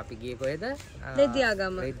 එතකොට අර අපි ගියේ කොහෙද?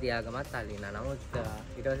 රෙද්දියාගම. රෙද්දියාගමත් අලි ඉන්නවා. නමුත්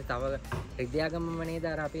ඊට පස්සේ තව රෙද්දියාගමම නේද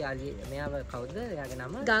අර අපි අලි මෙයාව කවුද? එයාගේ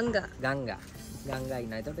නම ගංගා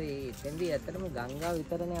ඉන්නවා. එතකොට එතෙන්දී ඇත්තටම ගංගා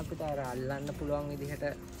විතරනේ අපිට අර අල්ලන්න පුළුවන් විදිහට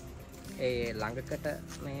ඒ ළඟකට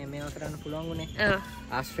මේව කරන්න පුළුවන් උනේ.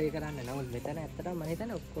 ආශ්‍රය කරන්න. නමුත් මෙතන ඇත්තටම මම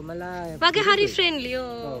හිතන්නේ ඔක්කොමලා වගේ හරි ෆ්‍රෙන්ඩ්ලි.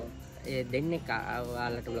 ඔව්. ඒ දෙන්නෙක්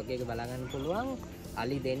ඔයාලට බ්ලොග් එක බලා ගන්න පුළුවන්.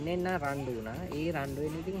 අලි දෙන්නෙන් රණ්ඩු වුණා. ඒ රණ්ඩු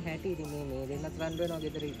වෙන ඉතින් හැටි ඉතින් මේ දෙන්නත් රණ්ඩු වෙනවා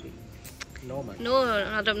ගෙදර ඉතින්. normal. No,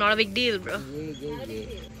 not a big deal, bro.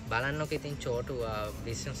 බලන්නකො ඉතින් චෝටු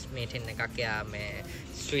බිස්නස් මීටින් එකක් යා මේ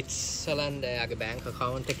ස්විට්සර්ලන්ඩ් යාගේ බැංක්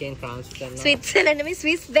account එකෙන් ට්‍රාන්ස්ෆර් කරනවා. ස්විට්සර්ලන්ඩ් නෙමෙයි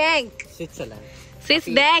ස්විස් බැංක්. ස්විස්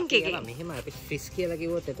බැංක් එකේ. මෙහෙම අපි ස්විස් කියලා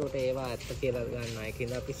කිව්වොත් එතකොට ඒවා ඇත්ත කියලා ගන්නවා.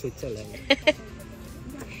 ඒකින්ද අපි ස්විට්සර්ලන්ඩ්.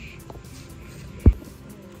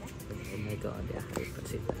 Oh my god, යා හරි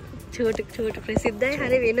ප්‍රසිද්ධයි. චෝටු ප්‍රසිද්ධයි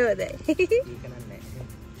හරි විනෝදයි. ඒක නෑ.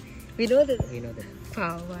 විනෝදද? විනෝදයි.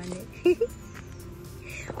 පාවනේ.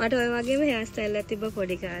 මට ඔය වගේම හෙයාර් ස්ටයිල් එකක් තිබ්බ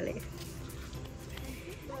පොඩි කාලේ.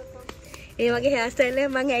 ඒ වගේ හෙයාර් ස්ටයිල් එක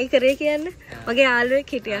මම ඇයි කරේ කියන්න? මගේ යාළුවෙක්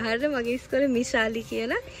හිටියා. හරිද? මගේ ඉස්කෝලේ මිස් ආලි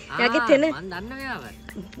කියලා. එයාගේ තෙන මම දන්නවා එයාව.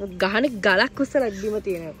 ගහන ගලක් උස්සලා බිම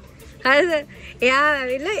තියෙනවා. හරිද? එයා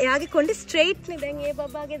ඇවිල්ලා එයාගේ කොණ්ඩේ ස්ට්‍රේට් නේ. දැන් ඒ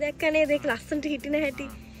බබාගේ දැක්ක නේද? ඒක ලස්සනට හිටින හැටි.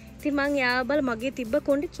 ඉතින් මං එයා බල මගේ තිබ්බ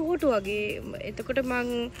කොණ්ඩේ චෝටු වගේ. එතකොට මං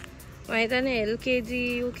හිතන්නේ LKG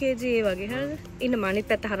UKG වගේ හරිද? ඉන්න මම අනිත්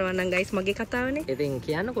පැත්ත හරවන්නම් ගයිස් මගේ කතාවනේ. ඉතින්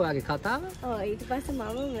කියන්නකෝ ඔයාගේ කතාව. ඔව් ඊට පස්සේ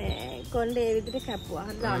මම මේ කොණ්ඩේ ඒ විදිහට කැපුවා.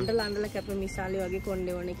 හරිද? අඬලා කැපුවා මිසාලි වගේ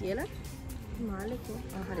කොණ්ඩේ ඕනේ කියලා. මාළකෝ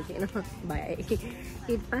හරි කියනවා බයයි.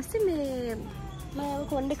 ඊට පස්සේ මේ මම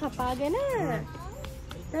කොණ්ඩේ කපාගෙන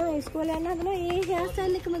තමයි ඉස්කෝලේ යන්න හදනවා ඒ හෙයාර්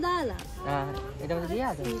ස්ටයිල් එකම දාලා. ඊට පස්සේ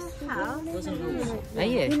ගියාද?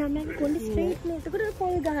 අයියේ. ඊළඟට කොණ්ඩේ ස්ට්‍රේට් නේ. එතකොට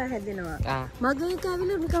පොල් ගහ හැදෙනවා. මගේ එක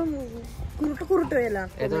ඇවිල්ලා නිකන් කුරුට වෙලා.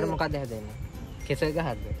 එතකොට මොකද හැදෙන්නේ? කෙසෙල්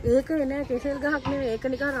ගහක්ද? ඒක නෑ කෙසෙල් ගහක් නෙවෙයි. ඒක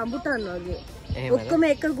නිකන් රඹුටන් වගේ. ඔක්කොම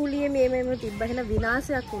එක ගුලියේ මේ තිබ්බ. එහෙනම්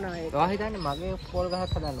විනාශයක් වුණා ඒක. ඔයා හිතන්නේ මගේ පොල්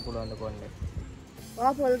ගහක් හදන්න පුළුවන්ද කොණ්ඩේ?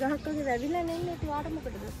 ඔයා පොල් ගහක් වගේ වැවිලා නෙන්නේ. ඒක වාට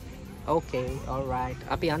මොකටද? Okay, all right.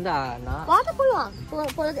 අපි අඳා වාට පුළුවන්.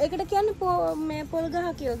 පොල් ඒකට කියන්නේ මේ පොල් ගහ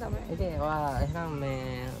කියලා තමයි. ඉතින් ඔයා එහෙනම්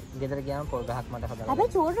මේ ගෙදර ගියාම පොල් ගහක් මට හදලා.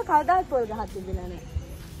 හැබැයි චෝටට කවදාවත් පොල් ගහක් තිබුණා නෑ.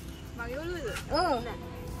 මගේ ඔළුවේද? ඔව්.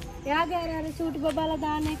 එයාගේ අර චූටි බබාලා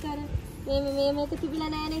දාන එක අර මේක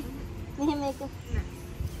තිබිලා නෑනේ. මෙහෙම එක. මම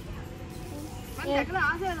දැකලා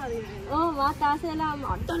ආස වෙනවා නේද? ඔව් මාත් ආස වෙලා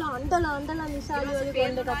අඬලා මිසාලි වගේ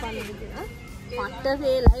කොණ්ඩ කපන්න කියලා. පට්ට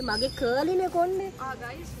වේලයි මගේ කර්ලිනේ කොණ්ඩේ.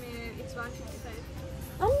 guys මේ it's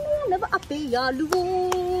 155. අන්න අපේ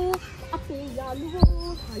යාළුවෝ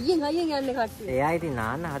අයියෙන් යන්නේ කට්ටිය. එයා ඉතින්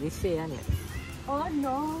නාන්න හදිස්සියේ යන්නේ.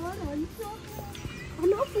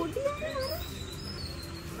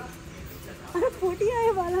 පොඩි අය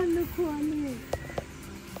බලන්නකෝ අනේ.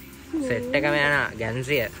 සෙට් එකම යන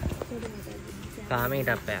ගැන්සිය. කාමීට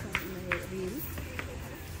අප්පය.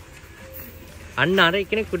 අන්න අර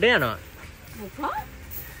එක්කෙනෙක් උඩ යනවා. මොකක්?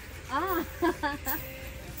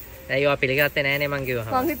 ඇයි ඔයා පිළිගත්තේ නෑනේ මං කිව්වා.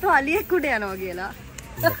 මං හිතුවා අලියෙක් උඩ යනවා කියලා.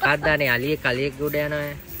 මොකක්ද අනේ අලියෙක් උඩ යනවා.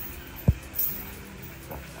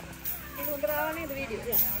 ඒක උඩරාව නේද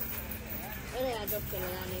වීඩියෝ? එනේ අඩොප්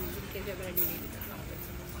කරලා නේ පිටිකේ බලලා ඩිලීට් කරනවා.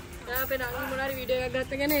 අපේ නංගි මොනාරි වීඩියෝ එකක්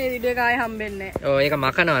ගත්ත ගමන් ඒ වීඩියෝ එක ආයෙ හම්බෙන්නේ නැහැ. ඔව් ඒක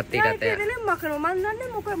මකනවත් ඒකත් එයා. ඒක මකනවා මන් දන්නේ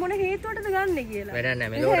මොන හේතුවටද ගන්නෙ කියලා. වැඩක්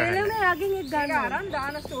නැහැ මෙලෝට. එළනේ යකින් එක් ගන්නවා. අරන්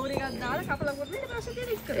දාන ස්ටෝරි එකක් දාලා කපලා කොට ඊට පස්සේ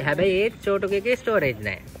තියෙන ඉස්කර. හැබැයි ඒ චෝටුකේගේ ස්ටෝරේජ්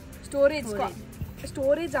නැහැ.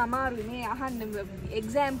 ස්ටෝරේජ් අමාරුයි මේ අහන්න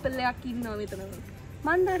එක්සැම්පල් එකක් ඉන්නවා මෙතන.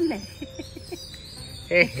 මන් දන්නේ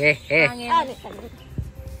නැහැ.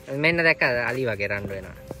 මෙන්න දැක්කද අලි වගේ රණ්ඩු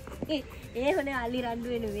වෙනවා. ඒ හොනේ අලි රණ්ඩු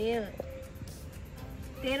වෙන මේව.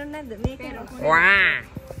 තේරුන්නේ නැද්ද මේක? වා.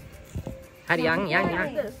 හරි යන්.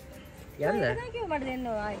 යන්න. මට දෙන්න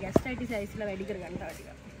ඔය ගැස්ට්‍රයිටිස් ඇවිස්ලා වැඩි කරගන්න තව ටිකක්.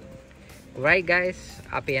 right guys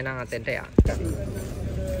අපි එනං අතෙන්ට යන්න.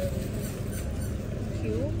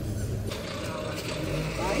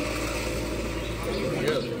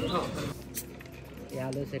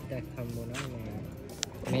 යාළුවෝ සෙට් එකක් හම්බුණා මේ.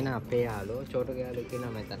 මෙන්න අපේ යාළුවෝ චෝටුගේ යාළුවෝ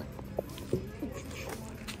කියනවා මෙතන.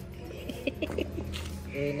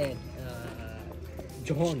 ඒනේ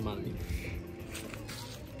ජෝන් මල්ලි.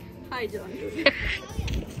 hi john.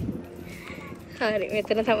 හරි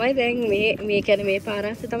මෙතන තමයි දැන් මේ කියන්නේ මේ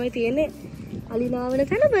පාරාස්සේ තමයි තියෙන්නේ අලිනාවන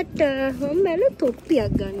තැන බට් මම බැලුවා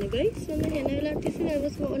තොප්පියක් ගන්න ගයිස්. මම හෙන වෙලාවට ඉස්සෙල්ලා I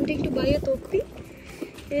was wanting to buy a තොප්පි.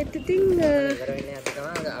 ඒත් ඉතින් ඉවර වෙන්නේ අද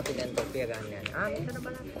තමයි අපි දැන් තොප්පිය ගන්න යන්නේ. මෙතන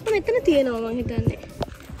බලන්න. මෙතන තියෙනවා මං හිතන්නේ.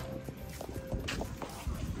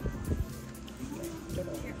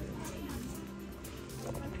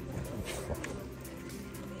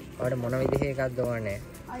 ඔයාලට මොන විදිහේ එකක්ද ඕනේ?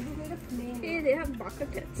 they have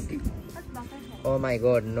bucket hats. Oh my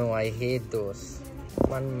god, no, I hate those.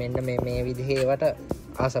 මම මෙන්න මේ විදිහේ ඒවට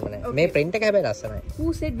ආසම නැහැ. මේ print එක හැබැයි ලස්සනයි. Who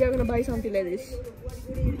said we are gonna buy something like this?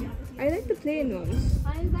 I like the plain ones.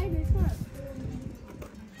 I'll buy this one.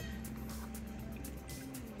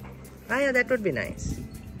 Ah, yeah, that would be nice.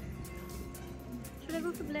 Should I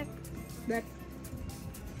go for black? Black.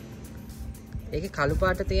 ඒකේ කළු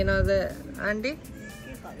පාට තියනවද aunty?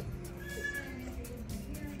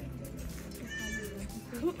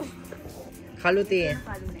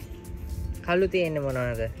 කළු තියෙන්නේ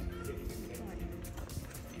මොනවද?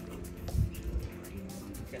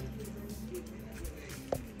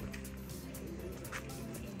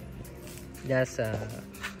 දැස්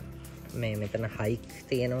මේ මෙතන හයික්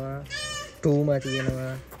තියෙනවා, ටූමා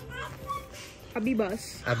තියෙනවා, Abibas.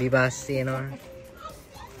 අබිබාස් තියෙනවා.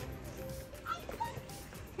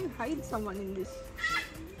 You can hide someone in this.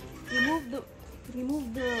 Remove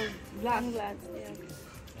the glass. Yeah.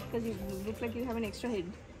 Because you look like you have an extra head.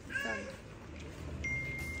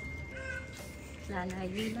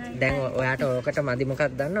 දැන් ඔයාට ඕකට මදි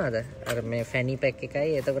මොකක්ද දන්නවද? අර මේ ෆැනි පැක්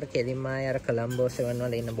එකයි එතකොට කෙලින්ම ආය අර කොලම්බෝ 7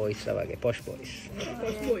 වල ඉන්න බොයිස්ලා වගේ පොෂ් බොයිස්.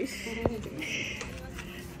 Posh boys.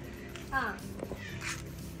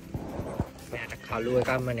 මෙයාට කළු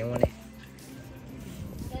එකක්ම නෙවනේ.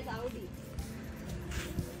 There's Audi.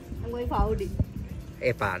 I'm going for Audi.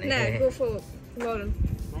 එපානේ. Nah, go for Lauren.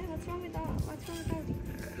 Why? What's wrong with Audi?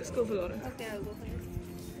 Let's go for Lauren. Okay, I'll go for it.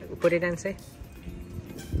 Put it and say.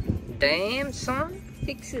 Damn son.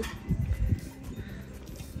 Fix it.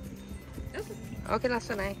 Okay,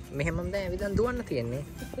 ලස්සනයි. මෙහෙමම දැන් ඇවිදන් දුවන්න තියෙන්නේ.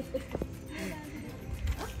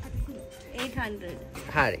 800.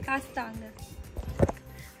 හරි. Kastanga.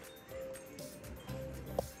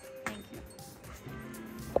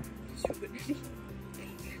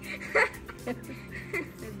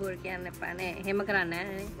 Ball කියන්න එපා නේ. එහෙම කරන්නේ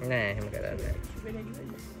නැහැ නේ. නෑ එහෙම කරන්නේ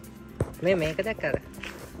නෑ. මේක දැක්කද?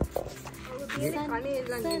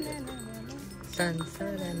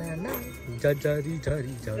 Sansarana jajari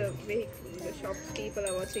jari jari. The shopkeeper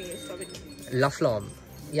are watching you. Stop it. Laflom.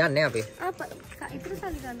 යන්නේ අපි. ඉතුරු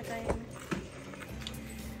සල්ලි ගන්න කයන්නේ.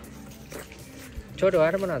 චෝටු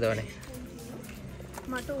වාර මොනවද ඕනේ?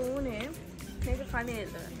 මට ඕනේ මේක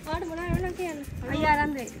කණේද. ඔයාලට මොනවද ඕන කියන්න? අයියා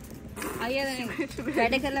අරන් දෙයි. අයියා දැන්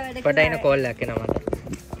වැඩ කරලා පඩයින කෝල් එකක් එනවා මට.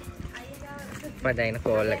 පඩයින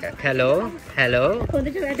කෝල් එකක්. hello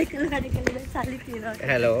හොඳට වැඩ කරලා සල්ලි තියනවා.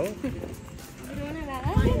 hello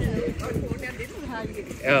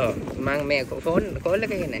ඔව් මම මේ ෆෝන් කෝල්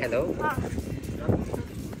එකක ඉන්නේ hello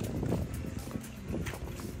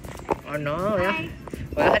oh no ඔයා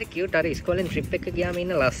හරි cute අර ඉස්කෝලෙන් ට්‍රිප් එක ගියාම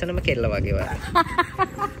ඉන්න ලස්සනම කෙල්ල වගේ වගේ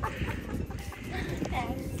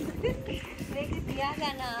මේක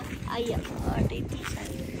තියාගන්න අයියා ඔයාට ඉතින්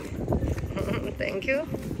thank you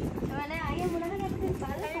ඔයාලා අයියා මොනවද නැත්නම්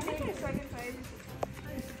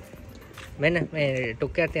මෙන්න මේ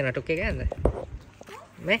ටුක්කයක් තියෙනවා ටුක්කේ ගෑනද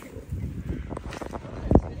මේ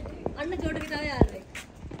අන්න චෝට විතර යාළුවෙක්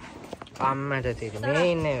අම්මට තියෙන්නේ මේ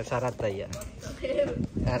ඉන්නේ සරත් අයියා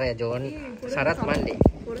අර ජෝන් සරත් මල්ලි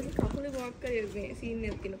පොරස කකුලේ walk කරේ මේ සීන්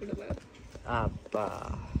එකක් කෙනකොට බලන්න. අප්පා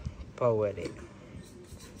පවුවලේ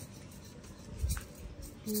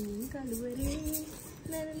කලුවරේ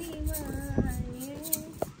නරලි මායේ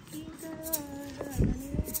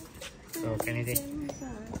කීකරාගනේ ඕකනේ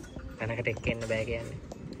තනකට එක්කෙන්න බෑ කියන්නේ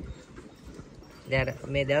there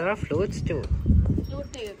are flutes too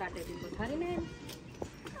flute එක කඩේ තිබ්බොත් හරි නෑනේ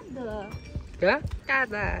yeah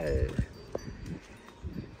kada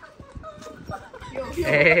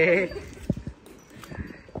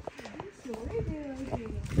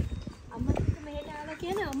අම්මා මෙහෙට ආවා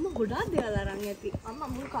කියන්නේ අම්මා ගොඩාක් දේවල් අරන් ඇති. අම්මා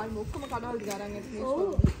මුල් කාලේ ඔක්කොම කඩවල් ටික අරන් ඇති මේ ඔව්.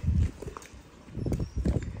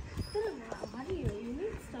 store. හරි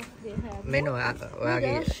unique stuff they have. මෙන්න There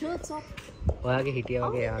ඔයාගේ are shirts of ඔයාගේ හිටියා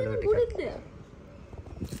වගේ යාළුවෝ put ටිකක් it there.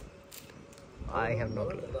 I have no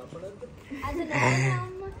clue අද නෑ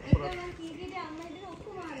අම්මා ඒක මම කීකේට අම්මා ඉතින්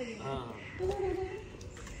ඔක්කොම ආරෙන්නේ.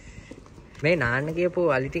 මේ නාන්න ගියපු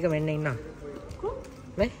අලි ටික මෙන්න ඉන්නවා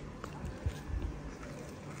මේ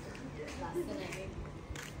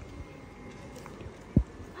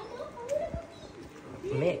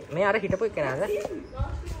මේ අර හිටපු එක්කනද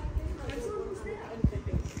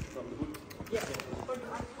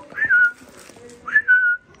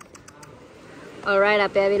Alright,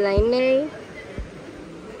 අපි ඇවිල්ලා ඉන්නේ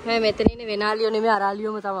හැ මෙතන ඉන්නේ වෙනාලියෝ නෙමෙයි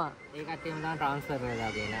අරාලියෝම තමයි. ඒ කට්ටියම තමයි ට්‍රාන්ස්ෆර්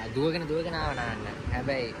වෙලා තියෙනවා. දුවගෙන ආව නාන්න.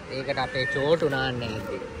 හැබැයි ඒකට අපේ චෝටු නාන්නේ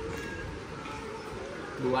ඉතින්.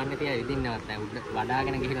 දුවන්නේ තියා ඉදින්නවත් නැහැ. උඩ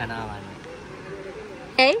වඩාගෙන ගිහිල්ලා නාවන්නේ.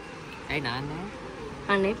 ඇයි නාන්නේ?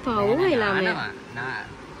 අනේ පව් වෙලා මේ.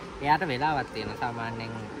 එයාට වෙලාවක් තියෙනවා.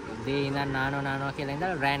 සාමාන්‍යයෙන් උදේ ඉඳන් නානවා කියලා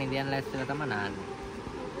ඉඳලා රෑ නිදියන් ලැස්තිලා තමයි නාන්නේ.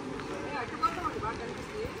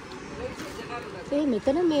 ඒ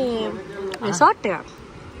මෙතන මේ රිසෝට් එකක්.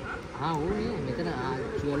 ඕනේ මෙතන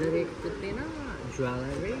ජුවලරි එකක් තියෙනවා.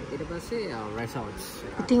 ජුවලරි ඊට පස්සේ රිසෝට්ස්.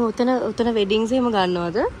 ඉතින් උතන වෙඩින්ග්ස් එහෙම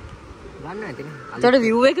ගන්නවද? ගන්න නැතිනේ. ඒතකොට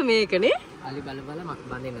view එක මේකනේ. අලි බල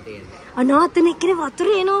බඳින්න තියෙනවා. අනාතන එක්කනේ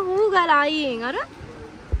වතුරේ එනවා හූ ගාලා ආයියෙන් අර.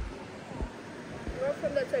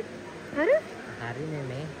 හරිනේ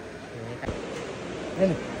මේ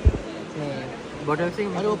බොටල්ස් එක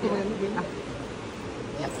හරි ඔක්කොම ගන්න.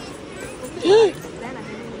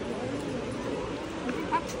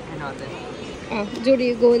 Judy,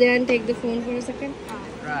 you go there and take the phone for a second.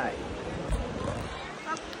 Right.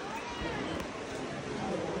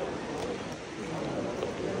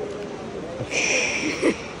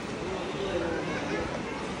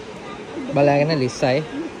 බලාගෙන ලිස්සයි.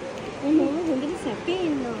 හොඳට සැපේ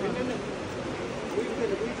ඉන්නවා.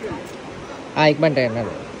 ඉක්මනට එන්නද?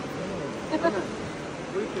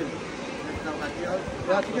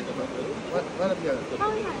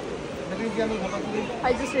 I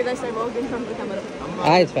just realized I walked in front of the camera.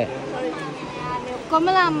 It's fine.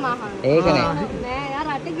 කොමලා අම්මා අහන. ඒක නෑ. නෑ යා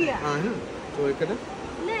රට ගියා. ඔය එකට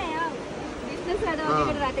නෑ යා බිස්නස් වැඩ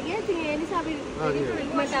වලට රට ගියා. ඉතින් ඒ නිසා අපි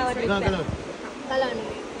ඉක්මනට ආවට බලන්න.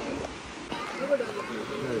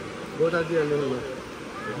 ගෝටා කියන්නේ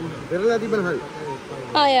පෙරලා තිබ්බන හරි.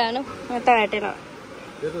 යano. මට වැටෙනවා.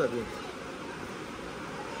 පෙරලා තියෙනවා.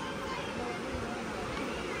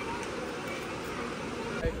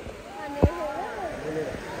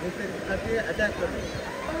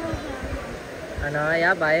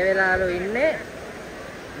 අනායා බය වෙලාලු ඉන්නේ.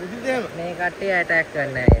 මේ කට්ටිය ඇටැක්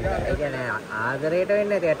කරන්නේ නැහැ. ඒ කියන්නේ ආදරයට වෙන්නේ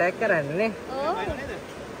නැති ඇටැක් කරන්නේ නේ.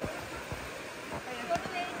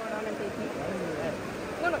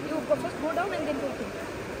 No, you first go down and then go through.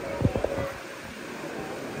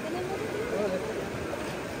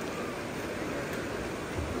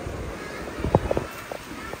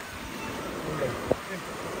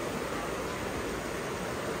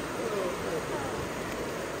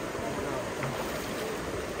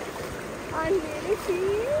 I'm really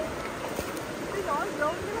seeing. It's all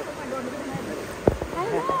brown. I don't know.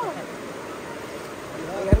 Hello.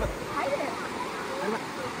 Hi there.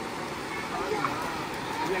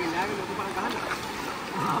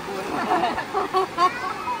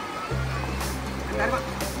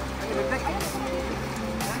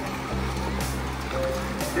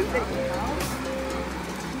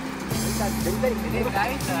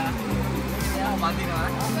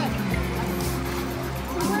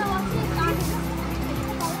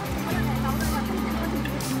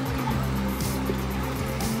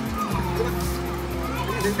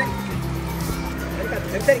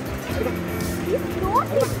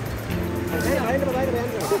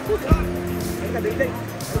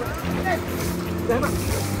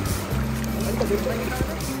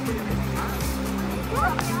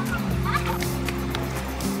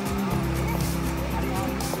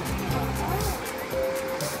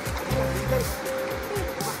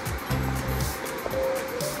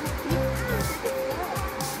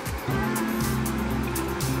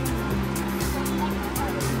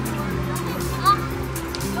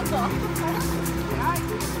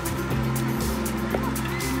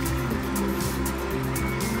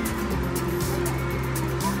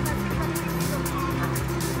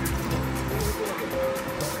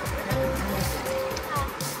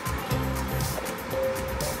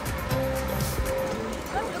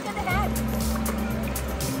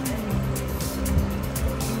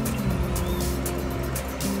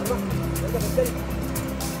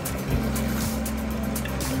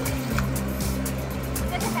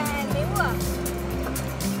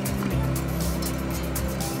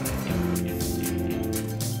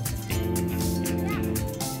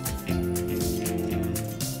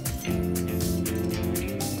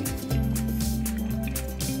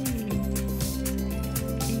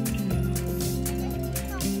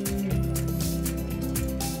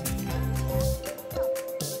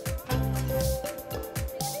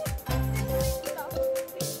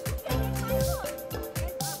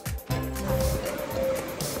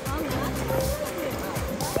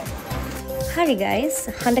 හරි ගයිස්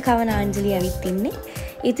හඬ කවන ආන්ජලි ඇවිත් ඉන්නේ.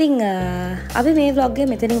 ඉතින් අපි මේ vlog එක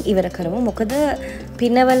මෙතනින් ඉවර කරමු. මොකද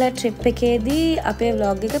පින්නවල ට්‍රිප් එකේදී අපේ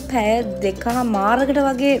vlog එක පැය 2.5 මාර්ගකට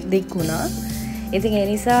වගේ දික් වුණා. ඉතින් ඒ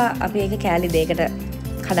නිසා අපි ඒක කෑලි දෙකකට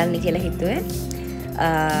කඩන්න කියලා හිතුවේ.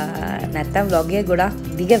 නැත්තම් vlog එක ගොඩක්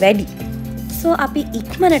දිග වැඩි. So අපි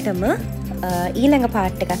ඉක්මනටම ඊළඟ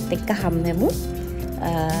part එකත් එක්ක හම්බෙමු.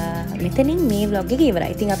 මෙතනින් මේ vlog එක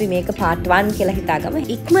ඉවරයි. ඉතින් අපි මේක part 1 කියලා හිතාගමු.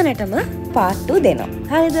 ඉක්මනටම part 2 දෙනවා.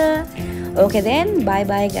 හරිද? Okay then bye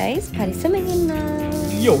bye guys. පරිස්සමෙන් ඉන්න.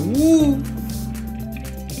 Yo!